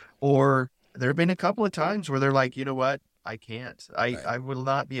years. Or there have been a couple of times where they're like, you know what? I can't. I will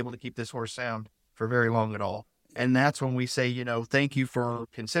not be able to keep this horse sound for very long at all. And that's when we say, thank you for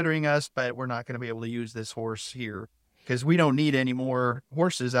considering us, but we're not going to be able to use this horse here, because we don't need any more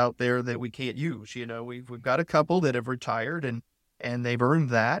horses out there that we can't use. We've got a couple that have retired and they've earned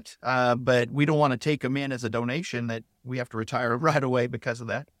that, but we don't want to take them in as a donation that we have to retire right away because of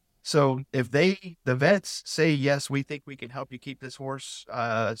that. So if the vets say, yes, we think we can help you keep this horse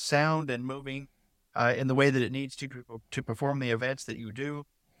sound and moving in the way that it needs to perform the events that you do,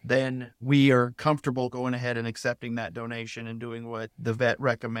 then we are comfortable going ahead and accepting that donation and doing what the vet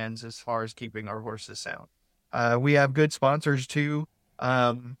recommends as far as keeping our horses sound. We have good sponsors too.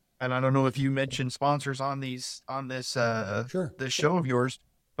 And I don't know if you mentioned sponsors on this Sure. This show of yours,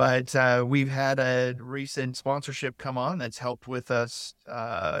 but we've had a recent sponsorship come on that's helped with us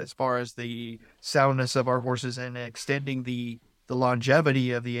as far as the soundness of our horses and extending the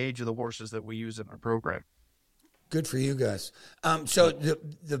longevity of the age of the horses that we use in our program. Good for you guys. So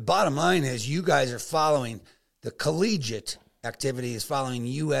the bottom line is you guys are following the collegiate activity is following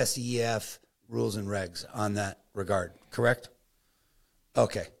USEF rules and regs on that regard, correct?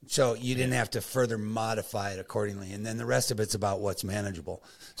 Okay. So you didn't have to further modify it accordingly. And then the rest of it's about what's manageable.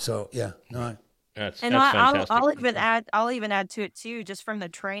 So yeah, no, That's And fantastic. I'll even add to it too, just from the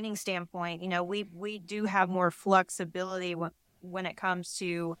training standpoint. We do have more flexibility when it comes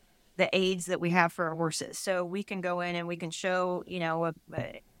to the aids that we have for our horses. So we can go in and we can show,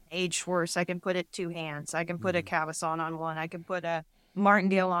 a aged horse. I can put it two hands. I can put a cavesson on one. I can put a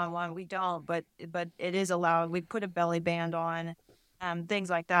martingale on one. We don't, but it is allowed. We put a belly band on, things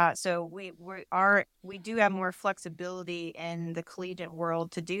like that. So we do have more flexibility in the collegiate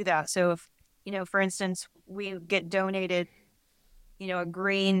world to do that. So For instance, we get donated, a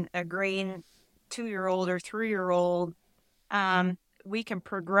green 2-year-old or 3-year-old. We can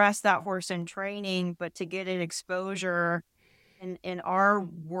progress that horse in training, but to get it exposure in our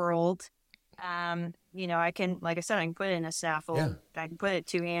world, I can, like I said, I can put it in a snaffle. Yeah. I can put it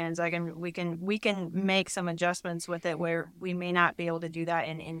 2 hands. We can make some adjustments with it where we may not be able to do that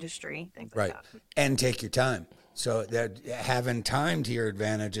in industry, things like Right. that. And take your time. So that having time to your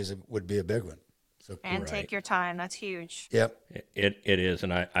advantage would be a big one. So And take your time. That's huge. Yep. It is,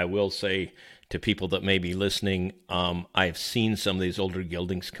 and I will say to people that may be listening, I've seen some of these older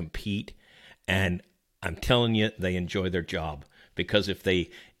geldings compete, and I'm telling you, they enjoy their job, because if they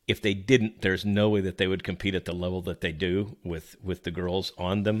didn't, there's no way that they would compete at the level that they do with the girls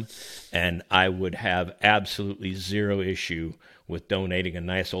on them. And I would have absolutely zero issue with donating a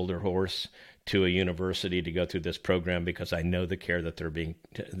nice older horse to a university to go through this program, because I know the care that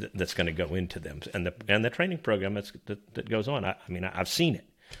that's going to go into them, and the training program that goes on. I mean, I've seen it.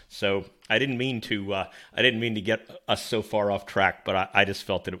 So I didn't mean to get us so far off track, but I just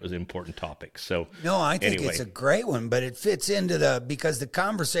felt that it was an important topic. So no, I think anyway. It's a great one, but it fits into because the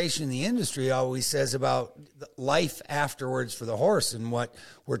conversation in the industry always says about life afterwards for the horse, and what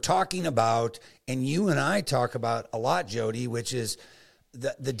we're talking about, and you and I talk about a lot, Jody, which is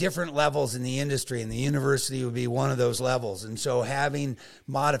the different levels in the industry, and the university would be one of those levels. And so having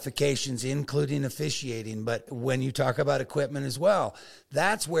modifications, including officiating, but when you talk about equipment as well,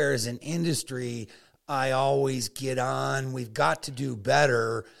 that's where as an industry, I always get on. We've got to do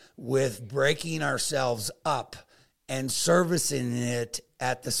better with breaking ourselves up and servicing it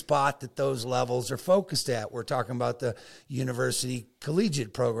at the spot that those levels are focused at. We're talking about the university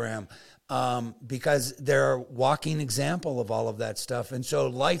collegiate program. Because they're a walking example of all of that stuff. And so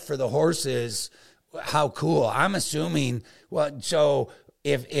life for the horses, how cool. I'm assuming, so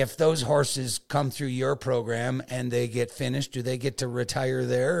if those horses come through your program and they get finished, do they get to retire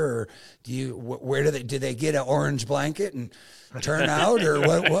there? Or do they get an orange blanket and turn out, or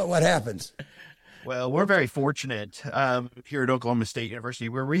what happens? Well, we're very fortunate here at Oklahoma State University,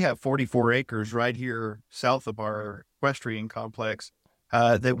 where we have 44 acres right here south of our equestrian complex.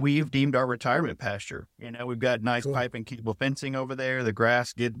 That we've deemed our retirement pasture. We've got nice pipe and cable fencing over there. The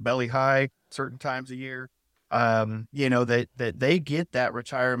grass gets belly high certain times a year. That they get that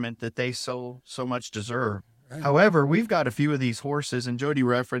retirement that they so much deserve. Right. However, we've got a few of these horses, and Jody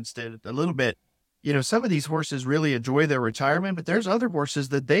referenced it a little bit. Some of these horses really enjoy their retirement, but there's other horses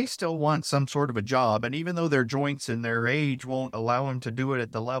that they still want some sort of a job. And even though their joints and their age won't allow them to do it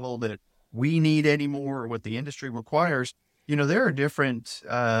at the level that we need anymore, or what the industry requires, there are different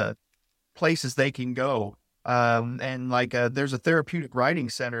places they can go. And there's a therapeutic riding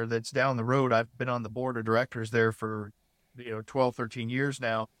center that's down the road. I've been on the board of directors there for, 12, 13 years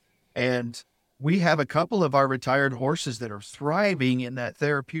now. And we have a couple of our retired horses that are thriving in that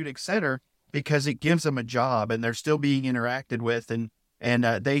therapeutic center because it gives them a job, and they're still being interacted with. And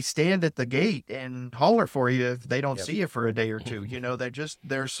they stand at the gate and holler for you if they don't see you for a day or two.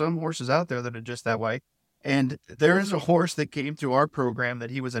 There's some horses out there that are just that way. And there is a horse that came through our program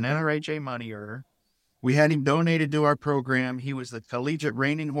that he was an NRHA money earner. We had him donated to our program. He was the Collegiate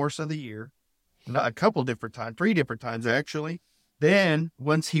Reigning Horse of the Year, a couple different times, 3 different times actually. Then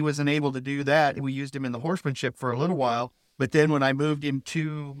once he wasn't able to do that, we used him in the horsemanship for a little while. But then when I moved him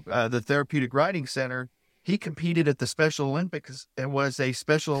to the Therapeutic Riding Center, he competed at the Special Olympics and was a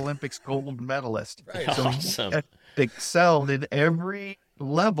Special Olympics gold medalist. Right. So awesome. He excelled in every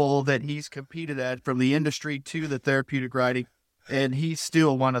level that he's competed at, from the industry to the therapeutic riding, and he's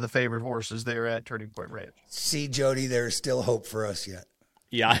still one of the favorite horses there at Turning Point Ranch. See, Jody, there's still hope for us yet.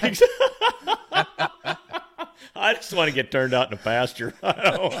 Yeah. I just want to get turned out in the pasture.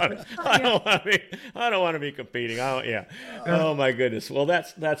 I don't want to be competing. Oh my goodness. Well,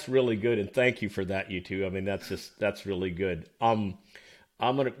 that's really good, and thank you for that, you two. I mean, that's really good.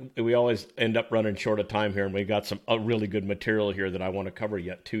 We always end up running short of time here, and we got some really good material here that I want to cover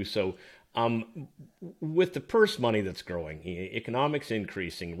yet too. So, with the purse money that's growing, economics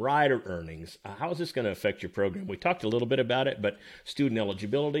increasing, rider earnings, how is this going to affect your program? We talked a little bit about it, but student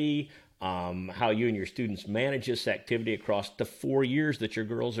eligibility, how you and your students manage this activity across the 4 years that your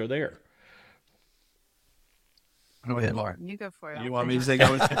girls are there. Go ahead, Laura. You go for it. You want me to say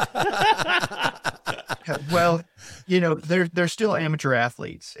go? Well, they're still amateur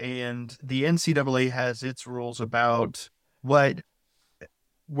athletes, and the NCAA has its rules about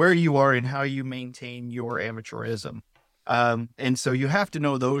where you are and how you maintain your amateurism. And so you have to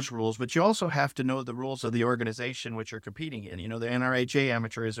know those rules, but you also have to know the rules of the organization which you're competing in. The NRHA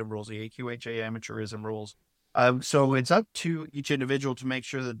amateurism rules, the AQHA amateurism rules. So it's up to each individual to make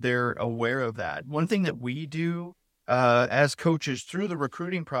sure that they're aware of that. One thing that we do as coaches through the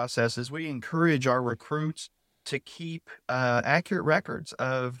recruiting process is we encourage our recruits to keep accurate records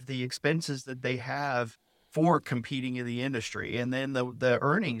of the expenses that they have for competing in the industry, and then the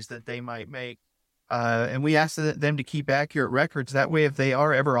earnings that they might make. And we ask them to keep accurate records. That way, if they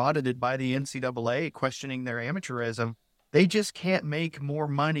are ever audited by the NCAA questioning their amateurism, they just can't make more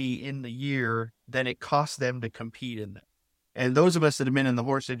money in the year than it costs them to compete in them. And those of us that have been in the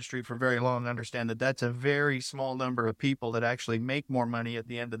horse industry for very long understand that that's a very small number of people that actually make more money at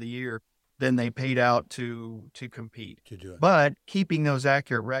the end of the year than they paid out to compete. To do it. But keeping those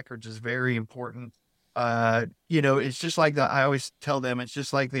accurate records is very important. It's just like I always tell them, it's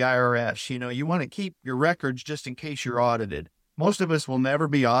just like the IRS. You want to keep your records just in case you're audited. Most of us will never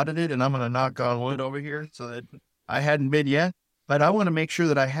be audited, and I'm going to knock on wood over here so that I hadn't been yet. But I want to make sure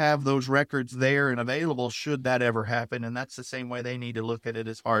that I have those records there and available should that ever happen. And that's the same way they need to look at it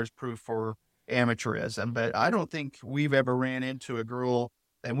as far as proof for amateurism. But I don't think we've ever ran into a girl,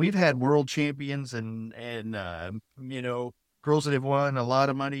 and we've had world champions and girls that have won a lot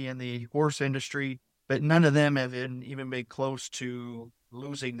of money in the horse industry, but none of them have even been close to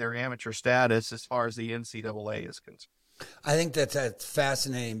losing their amateur status as far as the NCAA is concerned. I think that's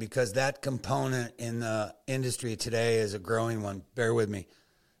fascinating because that component in the industry today is a growing one. Bear with me.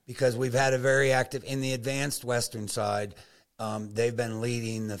 Because we've had a very active, in the advanced Western side, they've been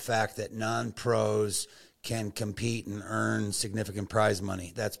leading the fact that non-pros can compete and earn significant prize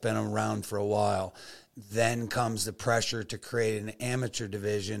money. That's been around for a while. Then comes the pressure to create an amateur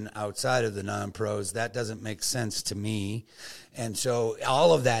division outside of the non-pros. That doesn't make sense to me. And so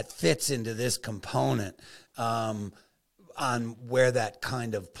all of that fits into this component on where that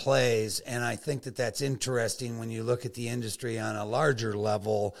kind of plays. And I think that that's interesting when you look at the industry on a larger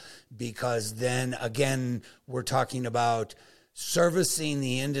level, because then again, we're talking about servicing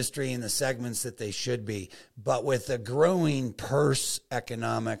the industry in the segments that they should be, but with a growing purse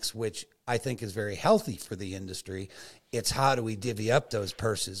economics, which I think is very healthy for the industry. It's how do we divvy up those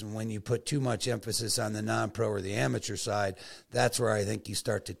purses? And when you put too much emphasis on the non-pro or the amateur side, that's where I think you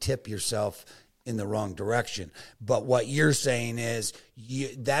start to tip yourself in the wrong direction. But what you're saying is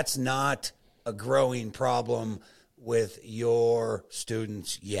that's not a growing problem with your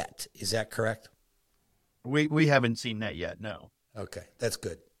students yet. Is that correct? We haven't seen that yet, no. Okay, that's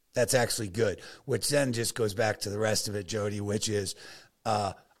good. That's actually good, which then just goes back to the rest of it, Jody, which is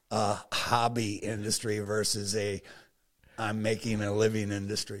a hobby industry versus I'm making a living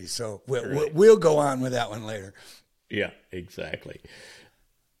industry. So we'll go on with that one later. Yeah, exactly.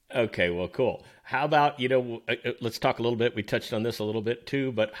 Okay, well, cool. How about, let's talk a little bit. We touched on this a little bit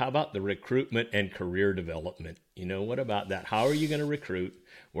too, but how about the recruitment and career development? What about that? How are you going to recruit?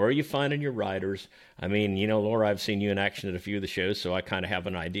 Where are you finding your riders? I mean, Laura, I've seen you in action at a few of the shows, so I kind of have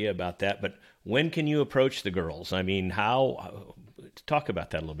an idea about that. But when can you approach the girls? I mean, talk about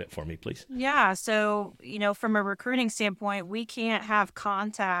that a little bit for me, please. Yeah. So, from a recruiting standpoint, we can't have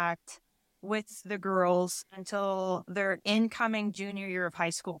contact with the girls until their incoming junior year of high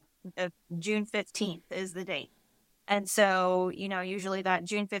school. June 15th is the date. And so, usually that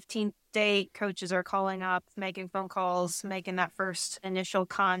June 15th date, coaches are calling up, making phone calls, making that first initial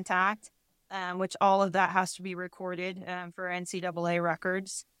contact, which all of that has to be recorded for NCAA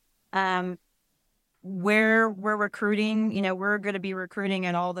records. Where we're recruiting, we're going to be recruiting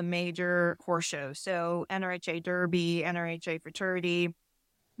at all the major horse shows. So NRHA Derby, NRHA Fraternity,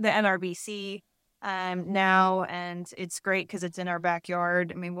 the NRBC now, and it's great because it's in our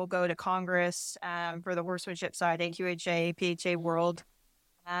backyard. I mean, we'll go to Congress for the horsemanship side, AQHA, PHA World,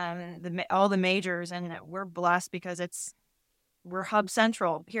 all the majors, and we're blessed because we're hub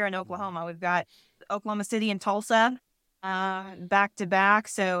central here in Oklahoma. We've got Oklahoma City and Tulsa back to back,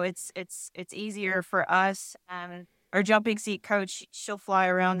 so it's easier for us. Our jumping seat coach, she'll fly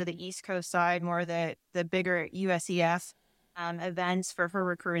around to the East Coast side, more the bigger USEF events for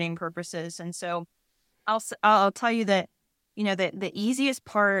recruiting purposes. And so I'll tell you that, the easiest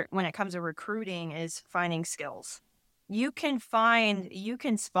part when it comes to recruiting is finding skills. You can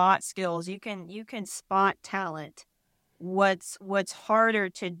spot skills. You can spot talent. What's harder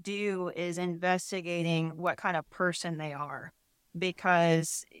to do is investigating what kind of person they are,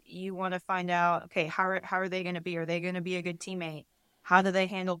 because you want to find out, okay, how are they going to be? Are they going to be a good teammate? How do they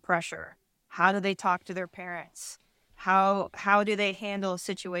handle pressure? How do they talk to their parents? How do they handle a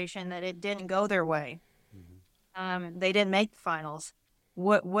situation that it didn't go their way? Mm-hmm. They didn't make the finals.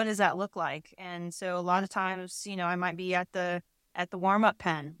 What does that look like? And so a lot of times, I might be at the warm-up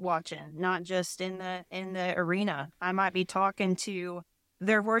pen watching, not just in the arena. I might be talking to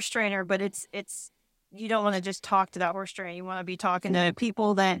their horse trainer, but it's you don't want to just talk to that horse trainer. You want to be talking to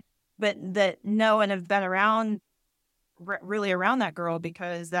people that know and have been around really around that girl,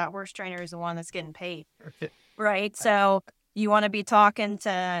 because that horse trainer is the one that's getting paid. Right. So you want to be talking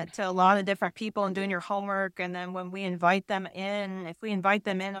to a lot of different people and doing your homework. And then when we invite them in, if we invite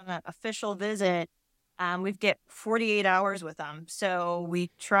them in on an official visit, we get 48 hours with them. So we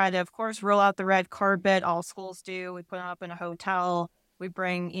try to, of course, roll out the red carpet. All schools do. We put them up in a hotel. We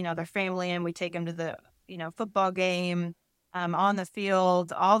bring, their family in. We take them to the, football game, on the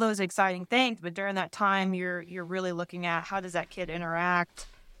field, all those exciting things. But during that time, you're really looking at, how does that kid interact?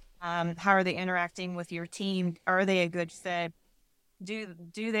 How are they interacting with your team? Are they a good fit? Do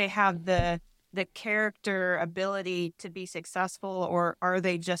they have the character ability to be successful, or are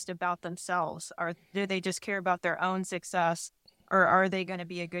they just about themselves? Or do they just care about their own success, or are they going to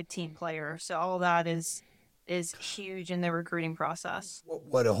be a good team player? So all that is huge in the recruiting process.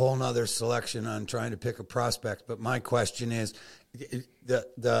 What a whole nother selection on trying to pick a prospect. But my question is,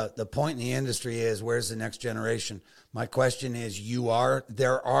 the point in the industry is, where's the next generation? My question is,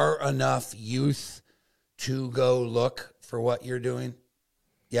 there are enough youth to go look for what you're doing?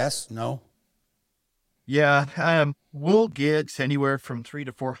 Yes? No? Yeah, we'll get anywhere from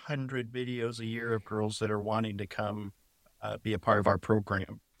 300 to 400 videos a year of girls that are wanting to come be a part of our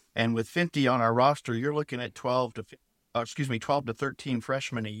program. And with 50 on our roster, you're looking at 12 to 13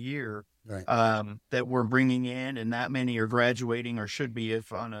 freshmen a year, right, that we're bringing in, and that many are graduating or should be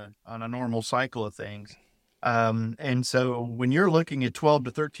if on a normal cycle of things. And so when you're looking at 12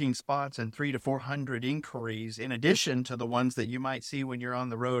 to 13 spots and 300 to 400 inquiries, in addition to the ones that you might see when you're on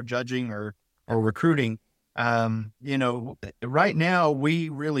the road judging or recruiting, right now we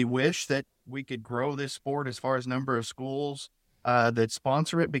really wish that we could grow this sport as far as number of schools that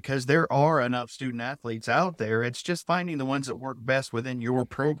sponsor it, because there are enough student athletes out there. It's just finding the ones that work best within your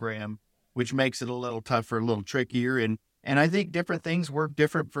program, which makes it a little tougher, a little trickier. And I think different things work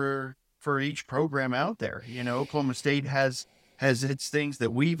different for each program out there. Oklahoma State has its things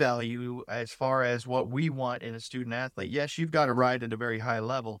that we value as far as what we want in a student athlete. Yes, you've got to ride at a very high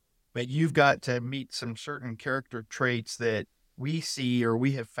level, but you've got to meet some certain character traits that we see or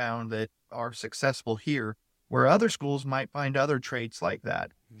we have found that are successful here, where other schools might find other traits like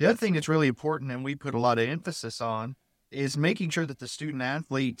that. The other thing that's really important, and we put a lot of emphasis on, is making sure that the student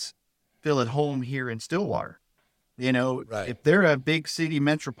athletes feel at home here in Stillwater. Right. If they're a big city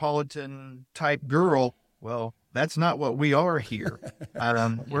metropolitan type girl, well, that's not what we are here.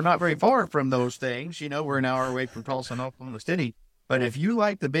 We're not very far from those things. We're an hour away from Tulsa and Oklahoma City. But if you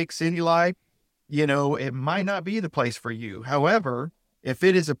like the big city life, it might not be the place for you. However, if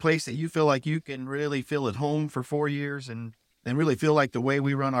it is a place that you feel like you can really feel at home for 4 years and really feel like the way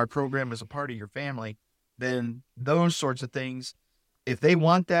we run our program is a part of your family, then those sorts of things, if they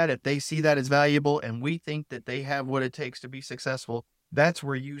want that, if they see that as valuable, and we think that they have what it takes to be successful, that's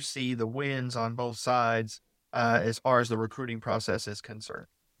where you see the wins on both sides as far as the recruiting process is concerned.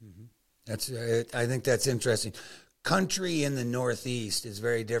 Mm-hmm. I think that's interesting. Country in the Northeast is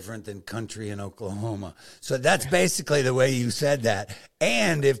very different than country in Oklahoma. So that's basically the way you said that.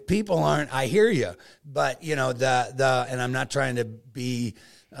 And if people aren't, I hear you, but and I'm not trying to be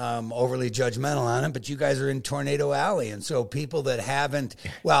overly judgmental on it, but you guys are in Tornado Alley. And so people that haven't,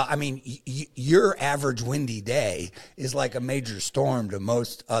 your average windy day is like a major storm to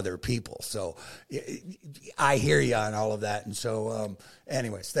most other people. So I hear you on all of that. And so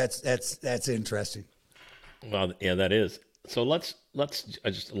anyways, that's interesting. Well, yeah, that is. So let's just,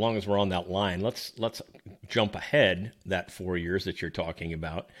 as long as we're on that line, let's jump ahead that 4 years that you're talking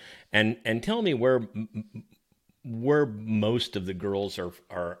about, and tell me where most of the girls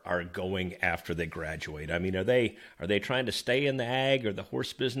are going after they graduate. I mean, are they trying to stay in the ag or the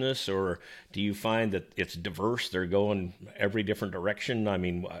horse business, or do you find that it's diverse? They're going every different direction. I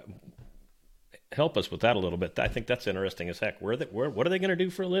mean, help us with that a little bit. I think that's interesting as heck. What are they going to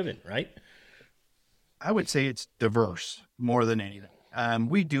do for a living, right? I would say it's diverse more than anything.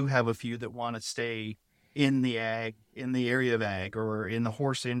 We do have a few that want to stay in the area of ag, or in the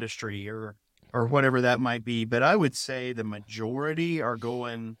horse industry, or whatever that might be. But I would say the majority are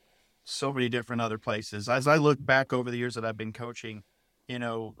going so many different other places. As I look back over the years that I've been coaching,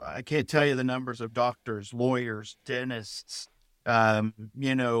 I can't tell you the numbers of doctors, lawyers, dentists,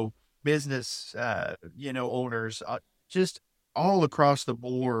 business, owners, just all across the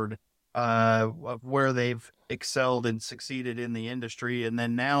board, of where they've excelled and succeeded in the industry. And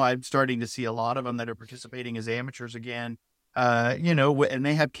then now I'm starting to see a lot of them that are participating as amateurs again, and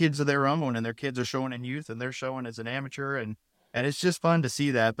they have kids of their own, and their kids are showing in youth and they're showing as an amateur. And it's just fun to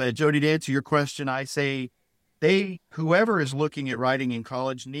see that. But Jody, to answer your question, I say whoever is looking at riding in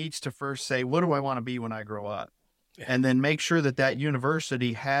college needs to first say, what do I want to be when I grow up? And then make sure that that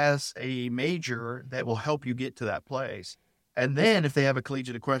university has a major that will help you get to that place. And then if they have a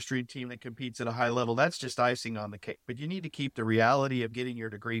collegiate equestrian team that competes at a high level, that's just icing on the cake. But you need to keep the reality of getting your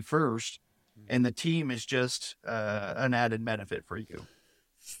degree first, and the team is just an added benefit for you.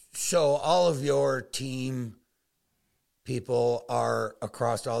 So all of your team people are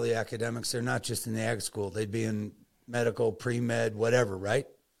across all the academics. They're not just in the ag school. They'd be in medical, pre-med, whatever, right?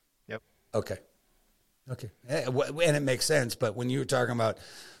 Yep. Okay. And it makes sense. But when you were talking about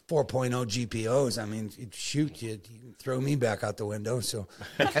 4.0 GPOs, I mean, shoot, you throw me back out the window. So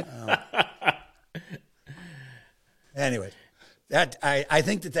anyway, I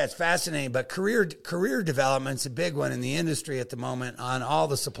think that's fascinating. But career development's a big one in the industry at the moment on all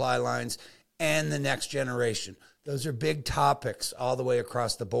the supply lines and the next generation. Those are big topics all the way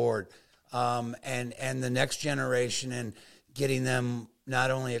across the board. And the next generation and getting them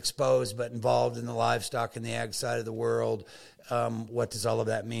not only exposed but involved in the livestock and the ag side of the world. What does all of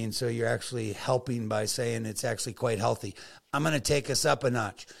that mean? So you're actually helping by saying it's actually quite healthy. I'm going to take us up a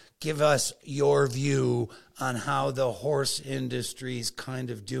notch. Give us your view on how the horse industry is kind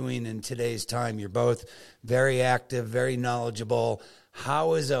of doing in today's time. You're both very active, very knowledgeable.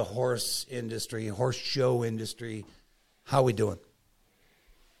 How is a horse show industry, how are we doing?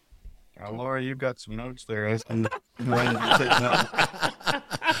 Laura, you've got some notes there.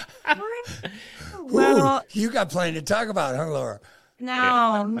 Well, you got plenty to talk about, huh, Laura? No,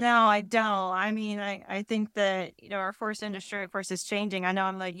 I don't. I mean, I think that, our horse industry, of course, is changing. I know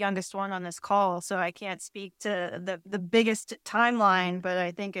I'm the youngest one on this call, so I can't speak to the biggest timeline, but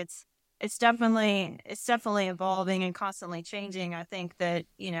I think it's definitely evolving and constantly changing. I think that,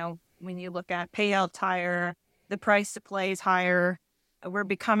 when you look at payout tire, the price to play is higher. We're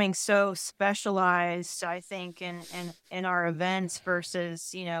becoming so specialized, I think, in our events versus,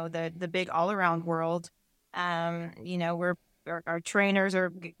 the big all around world. Our trainers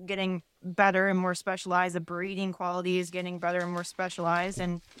are getting better and more specialized. The breeding quality is getting better and more specialized,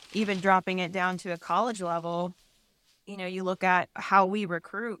 and even dropping it down to a college level. You look at how we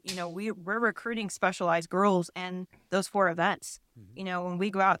recruit, we're recruiting specialized girls in those 4 events. When we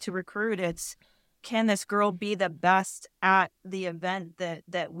go out to recruit, it's, can this girl be the best at the event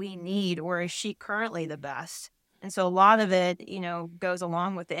that we need, or is she currently the best? And so a lot of it, goes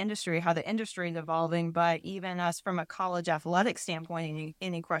along with the industry, how the industry is evolving. But even us from a college athletic standpoint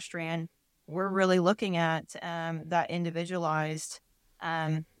in equestrian, we're really looking at that individualized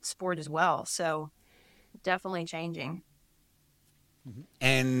sport as well. So definitely changing.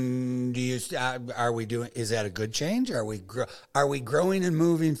 And is that a good change? Are we growing and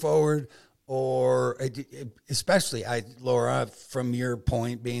moving forward? Or especially, Laura, from your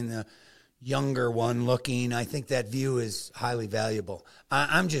point, being the younger one looking, I think that view is highly valuable.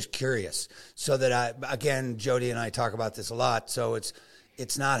 I'm just curious, so that again, Jody and I talk about this a lot. So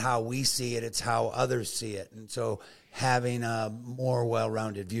it's not how we see it; it's how others see it. And so having a more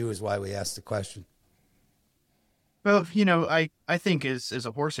well-rounded view is why we asked the question. Well, I think as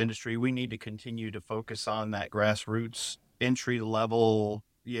a horse industry, we need to continue to focus on that grassroots entry level,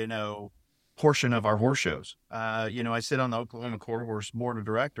 portion of our horse shows. I sit on the Oklahoma Quarter Horse Board of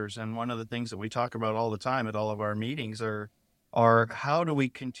Directors, and one of the things that we talk about all the time at all of our meetings are how do we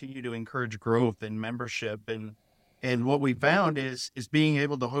continue to encourage growth and membership, and what we found is being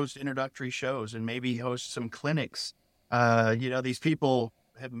able to host introductory shows and maybe host some clinics. These people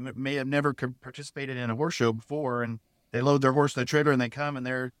may have never participated in a horse show before, and they load their horse in the trailer and they come and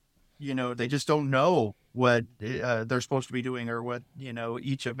they just don't know what they're supposed to be doing or what,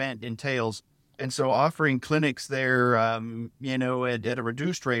 each event entails. And so offering clinics there, at a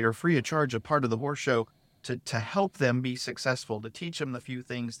reduced rate or free of charge, a part of the horse show to help them be successful, to teach them the few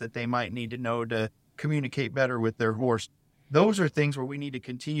things that they might need to know to communicate better with their horse. Those are things where we need to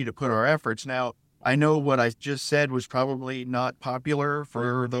continue to put our efforts. Now, I know what I just said was probably not popular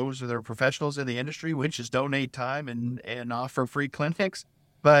for those that are professionals in the industry, which is donate time and offer free clinics.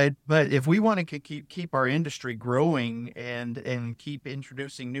 But if we want to keep our industry growing and keep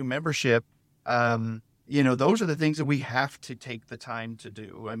introducing new membership, those are the things that we have to take the time to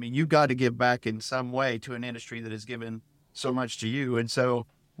do. I mean, you've got to give back in some way to an industry that has given so much to you. And so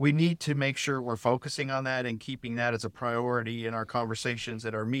we need to make sure we're focusing on that and keeping that as a priority in our conversations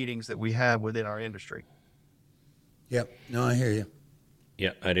at our meetings that we have within our industry. Yep. No, I hear you.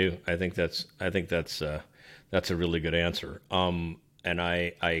 Yeah, I do. I think that's a really good answer.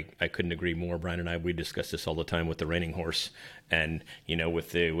 I couldn't agree more. Brian and we discuss this all the time with the reining horse, and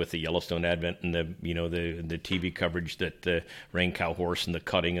with the Yellowstone advent and the TV coverage that the rein cow horse and the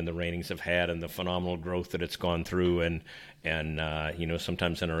cutting and the reinings have had, and the phenomenal growth that it's gone through, and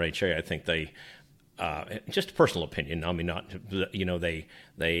sometimes NRHA, I think they. Just a personal opinion. I mean, not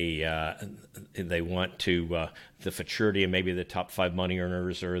they want to the futurity and maybe the top 5 money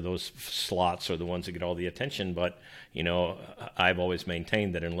earners or those slots are the ones that get all the attention. But I've always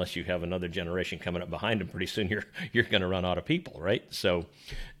maintained that unless you have another generation coming up behind them, pretty soon you're going to run out of people, right? So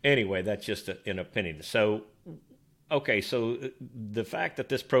anyway, that's just an opinion. So. Okay, so the fact that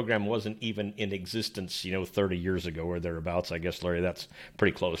this program wasn't even in existence, 30 years ago or thereabouts, I guess, Larry, that's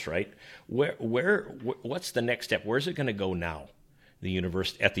pretty close, right? What's the next step? Where's it going to go now?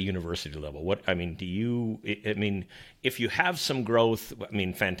 At the university level. If you have some growth,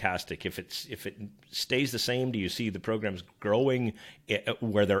 fantastic. If it stays the same, do you see the programs growing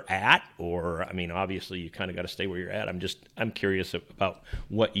where they're at? Or, obviously you kind of got to stay where you're at. I'm curious about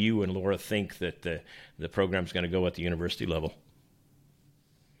what you and Laura think that the program's going to go at the university level.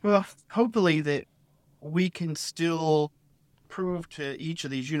 Well, hopefully that we can still prove to each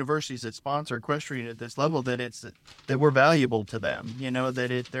of these universities that sponsor equestrian at this level that we're valuable to them.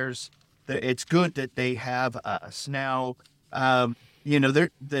 It's good that they have us now. The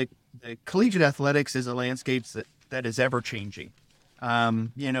collegiate athletics is a landscape that is ever changing.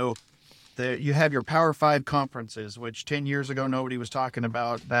 You have your Power 5 conferences, which 10 years ago nobody was talking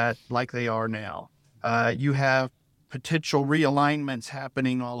about that like they are now. You have potential realignments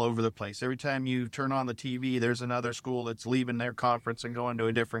happening all over the place. Every time you turn on the TV, there's another school that's leaving their conference and going to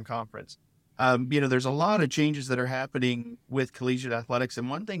a different conference. There's a lot of changes that are happening with collegiate athletics. And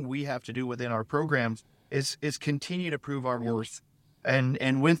one thing we have to do within our programs is continue to prove our worth.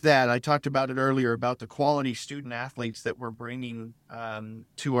 And with that, I talked about it earlier about the quality student athletes that we're bringing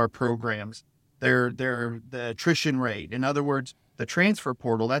to our programs. The attrition rate. In other words, the transfer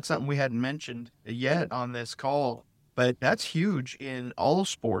portal, that's something we hadn't mentioned yet on this call. But that's huge in all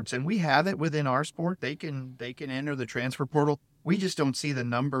sports, and we have it within our sport. They can enter the transfer portal. We just don't see the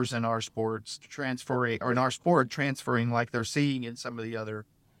numbers in our sports transferring like they're seeing in some of the other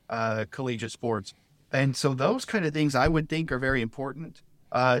collegiate sports. And so those kind of things I would think are very important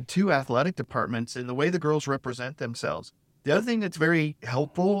to athletic departments in the way the girls represent themselves. The other thing that's very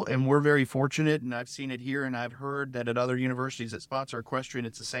helpful, and we're very fortunate, and I've seen it here, and I've heard that at other universities that sponsor equestrian,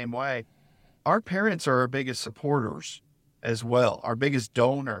 it's the same way. Our parents are our biggest supporters as well, our biggest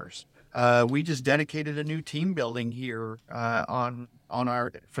donors. We just dedicated a new team building here on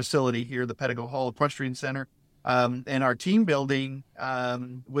our facility here, the Pedigo Hall Equestrian Center. And our team building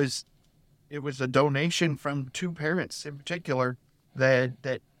was a donation from 2 parents in particular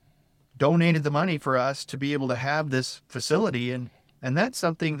that donated the money for us to be able to have this facility. And that's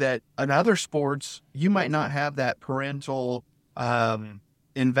something that in other sports, you might not have that parental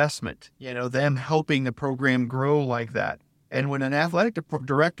investment, them helping the program grow like that. And when an athletic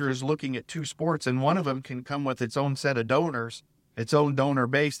director is looking at 2 sports and one of them can come with its own set of donors, its own donor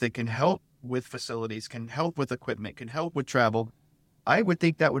base that can help with facilities, can help with equipment, can help with travel, I would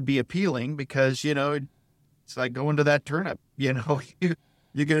think that would be appealing because, it's like going to that turnip, you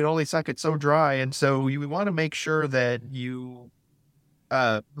can only suck it so dry. And so we want to make sure that you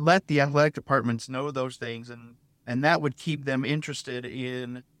let the athletic departments know those things, and that would keep them interested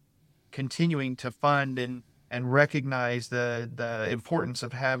in continuing to fund and recognize the importance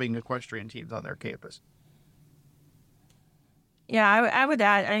of having equestrian teams on their campus. Yeah, I would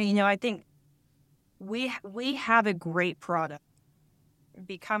add, I think we have a great product.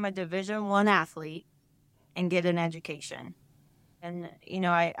 Become a Division I athlete and get an education. And,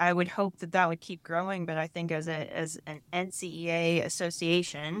 I would hope that would keep growing, but I think as an NCEA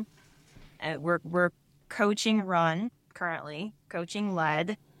association, we're coaching run currently, coaching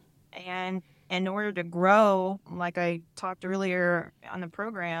led, and in order to grow, like I talked earlier on the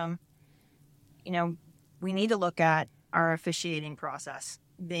program, we need to look at our officiating process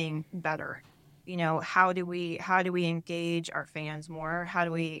being better. How do we engage our fans more? How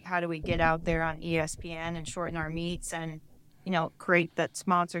do we get out there on ESPN and shorten our meets and create that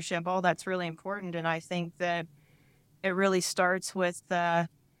sponsorship? All that's really important, and I think that it really starts with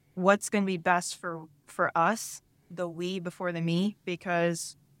what's going to be best for us, the we before the me,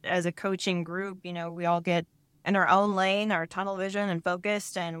 because as a coaching group, we all get in our own lane, our tunnel vision and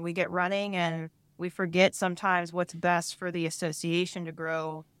focused, and we get running and we forget sometimes what's best for the association to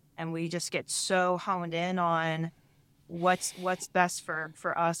grow. And we just get so honed in on what's best for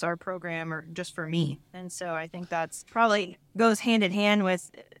us, our program, or just for me. And so I think that's probably goes hand in hand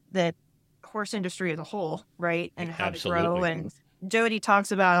with the horse industry as a whole, right? And how Absolutely. to grow. And Jody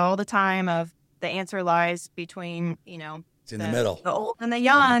talks about all the time of the answer lies between, It's in the middle. the old and the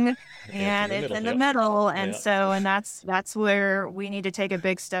young, and in the it's in middle, the middle. And Yeah. so, and that's where we need to take a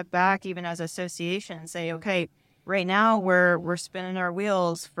big step back, even as association, and say, okay, right now we're spinning our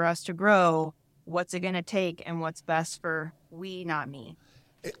wheels for us to grow. What's it going to take, and what's best for we, not me?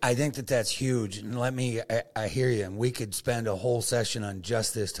 I think that's huge. And I hear you. And we could spend a whole session on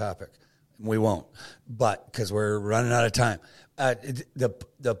just this topic. We won't, but because we're running out of time.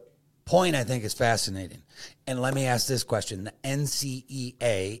 The point I think is fascinating. And let me ask this question. The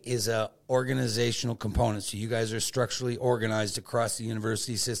NCEA is a organizational component. So you guys are structurally organized across the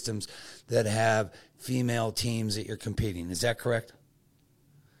university systems that have female teams that you're competing. Is that correct?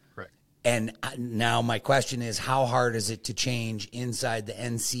 And now my question is, how hard is it to change inside the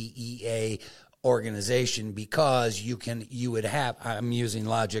NCEA organization? Because you would have, I'm using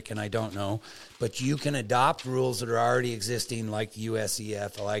logic and I don't know, but you can adopt rules that are already existing like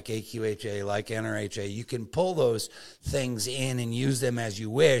USEF, like AQHA, like NRHA. You can pull those things in and use them as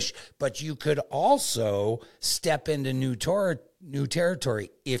you wish, but you could also step into new territory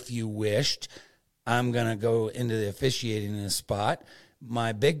if you wished. I'm going to go into the officiating in a spot.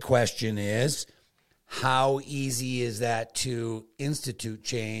 My big question is, how easy is that to institute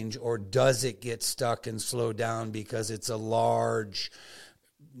change, or does it get stuck and slow down because it's a large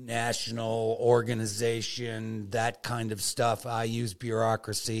national organization, that kind of stuff? I use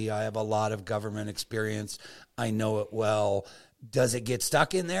bureaucracy. I have a lot of government experience. I know it well. Does it get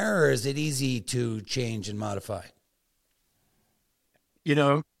stuck in there, or is it easy to change and modify?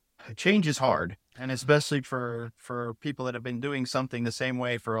 Change is hard. And especially for people that have been doing something the same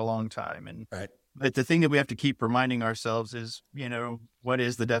way for a long time. And right. But the thing that we have to keep reminding ourselves is, what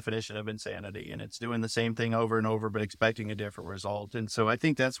is the definition of insanity? And it's doing the same thing over and over, but expecting a different result. And so I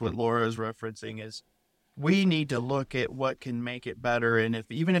think that's what Laura is referencing, is we need to look at what can make it better. And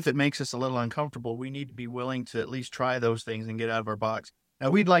even if it makes us a little uncomfortable, we need to be willing to at least try those things and get out of our box. Now,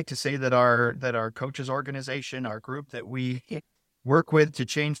 we'd like to say that our coaches organization, our group that we work with to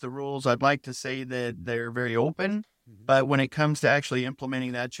change the rules, I'd like to say that they're very open, but when it comes to actually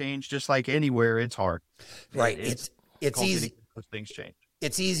implementing that change, just like anywhere, it's hard. Right. It's easy. Those things change.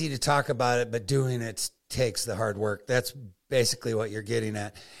 It's easy to talk about it, but doing it takes the hard work. That's basically what you're getting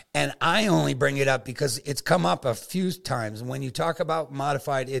at. And I only bring it up because it's come up a few times. When you talk about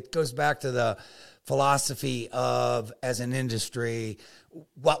modified, it goes back to the philosophy of, as an industry,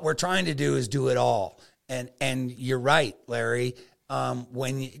 what we're trying to do is do it all. And you're right, Larry.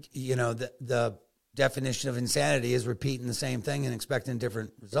 When the definition of insanity is repeating the same thing and expecting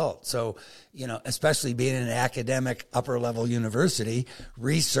different results. So, especially being in an academic upper level university,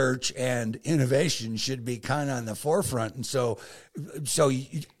 research and innovation should be kind of on the forefront. And so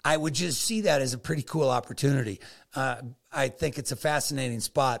I would just see that as a pretty cool opportunity. I think it's a fascinating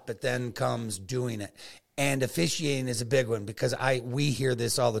spot, but then comes doing it. And officiating is a big one because we hear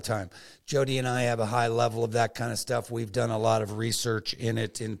this all the time. Jody and I have a high level of that kind of stuff. We've done a lot of research in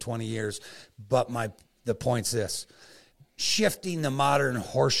it in 20 years. But the point's this: shifting the modern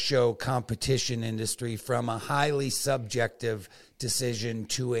horse show competition industry from a highly subjective decision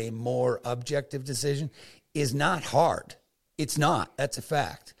to a more objective decision is not hard. It's not. That's a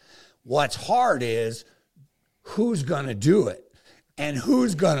fact. What's hard is who's going to do it. And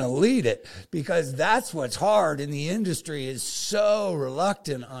who's going to lead it? Because that's what's hard. And the industry is so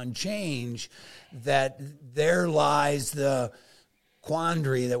reluctant on change that there lies the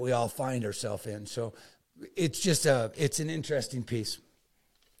quandary that we all find ourselves in. So it's it's an interesting piece.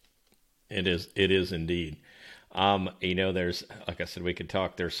 It is indeed. There's, like I said, we could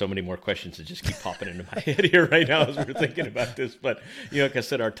talk. There's so many more questions that just keep popping into my head here right now as we're thinking about this. But, like I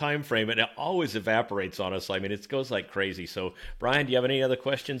said, our time frame, it always evaporates on us. I mean, it goes like crazy. So, Brian, do you have any other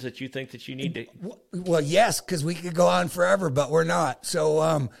questions that you think that you need to? Well, yes, because we could go on forever, but we're not.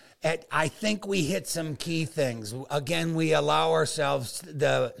 So I think we hit some key things. Again, we allow ourselves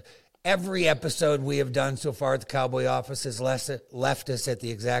every episode we have done so far at the Cowboy office has left us at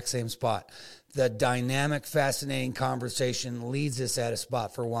the exact same spot. The dynamic, fascinating conversation leads us at a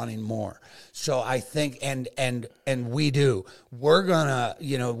spot for wanting more. So I think, and we do. We're gonna,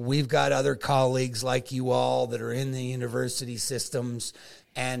 we've got other colleagues like you all that are in the university systems,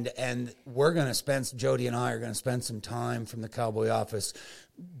 and we're gonna Jody and I are gonna spend some time from the Cowboy office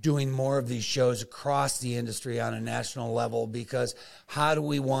doing more of these shows across the industry on a national level, because how do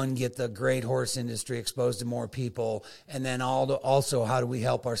we, one, get the great horse industry exposed to more people, and then also how do we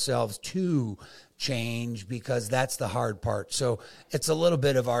help ourselves to change, because that's the hard part. So it's a little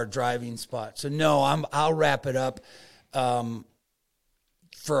bit of our driving spot. So no, I'll wrap it up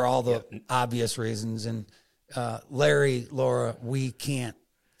for all the obvious reasons, and Larry, Laura, we can't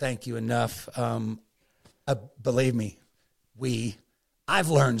thank you enough. Believe me, I've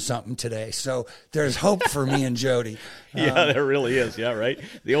learned something today, so there's hope for me and Jody. Yeah, there really is. Yeah, right.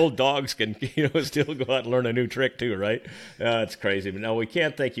 The old dogs can, still go out and learn a new trick too, right? It's crazy. But no, we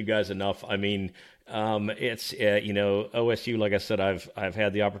can't thank you guys enough. I mean, it's OSU. Like I said, I've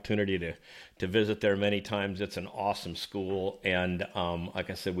had the opportunity to visit there many times. It's an awesome school, and like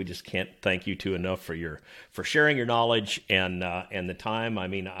I said, we just can't thank you two enough for sharing your knowledge and the time. I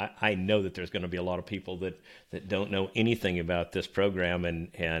mean, I know that there's going to be a lot of people that don't know anything about this program,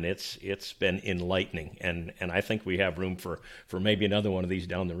 and it's been enlightening, and I think we have room for maybe another one of these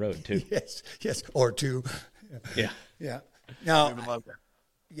down the road too. Yes, or two. Yeah. Now,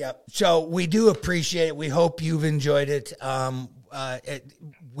 yeah. So we do appreciate it. We hope you've enjoyed it.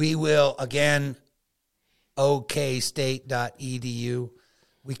 We will, again, okstate.edu.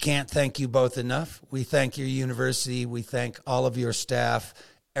 We can't thank you both enough. We thank your university. We thank all of your staff,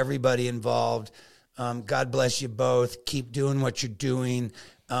 everybody involved. God bless you both. Keep doing what you're doing.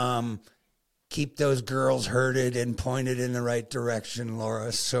 Keep those girls herded and pointed in the right direction,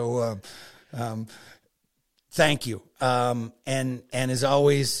 Laura. So thank you. And as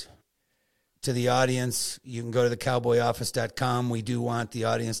always, to the audience, you can go to thecowboyoffice.com. We do want the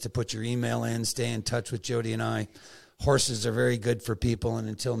audience to put your email in, stay in touch with Jody and I. Horses are very good for people, and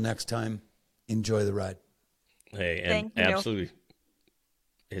until next time, enjoy the ride. Hey, and absolutely.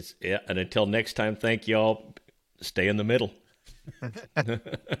 And until next time, thank y'all. Stay in the middle.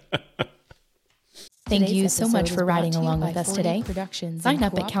 Thank you so much for riding along with us today. Sign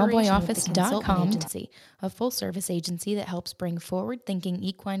up at cowboyoffice.com, a full-service agency that helps bring forward-thinking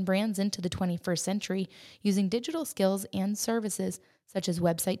equine brands into the 21st century using digital skills and services such as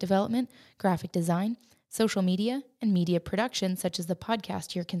website development, graphic design, social media, and media production such as the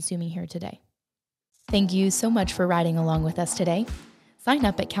podcast you're consuming here today. Thank you so much for riding along with us today. Sign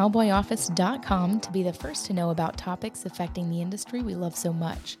up at cowboyoffice.com to be the first to know about topics affecting the industry we love so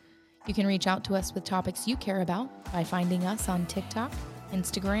much. You can reach out to us with topics you care about by finding us on TikTok,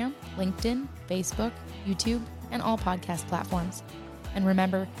 Instagram, LinkedIn, Facebook, YouTube, and all podcast platforms. And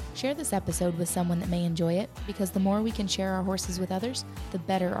remember, share this episode with someone that may enjoy it, because the more we can share our horses with others, the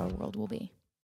better our world will be.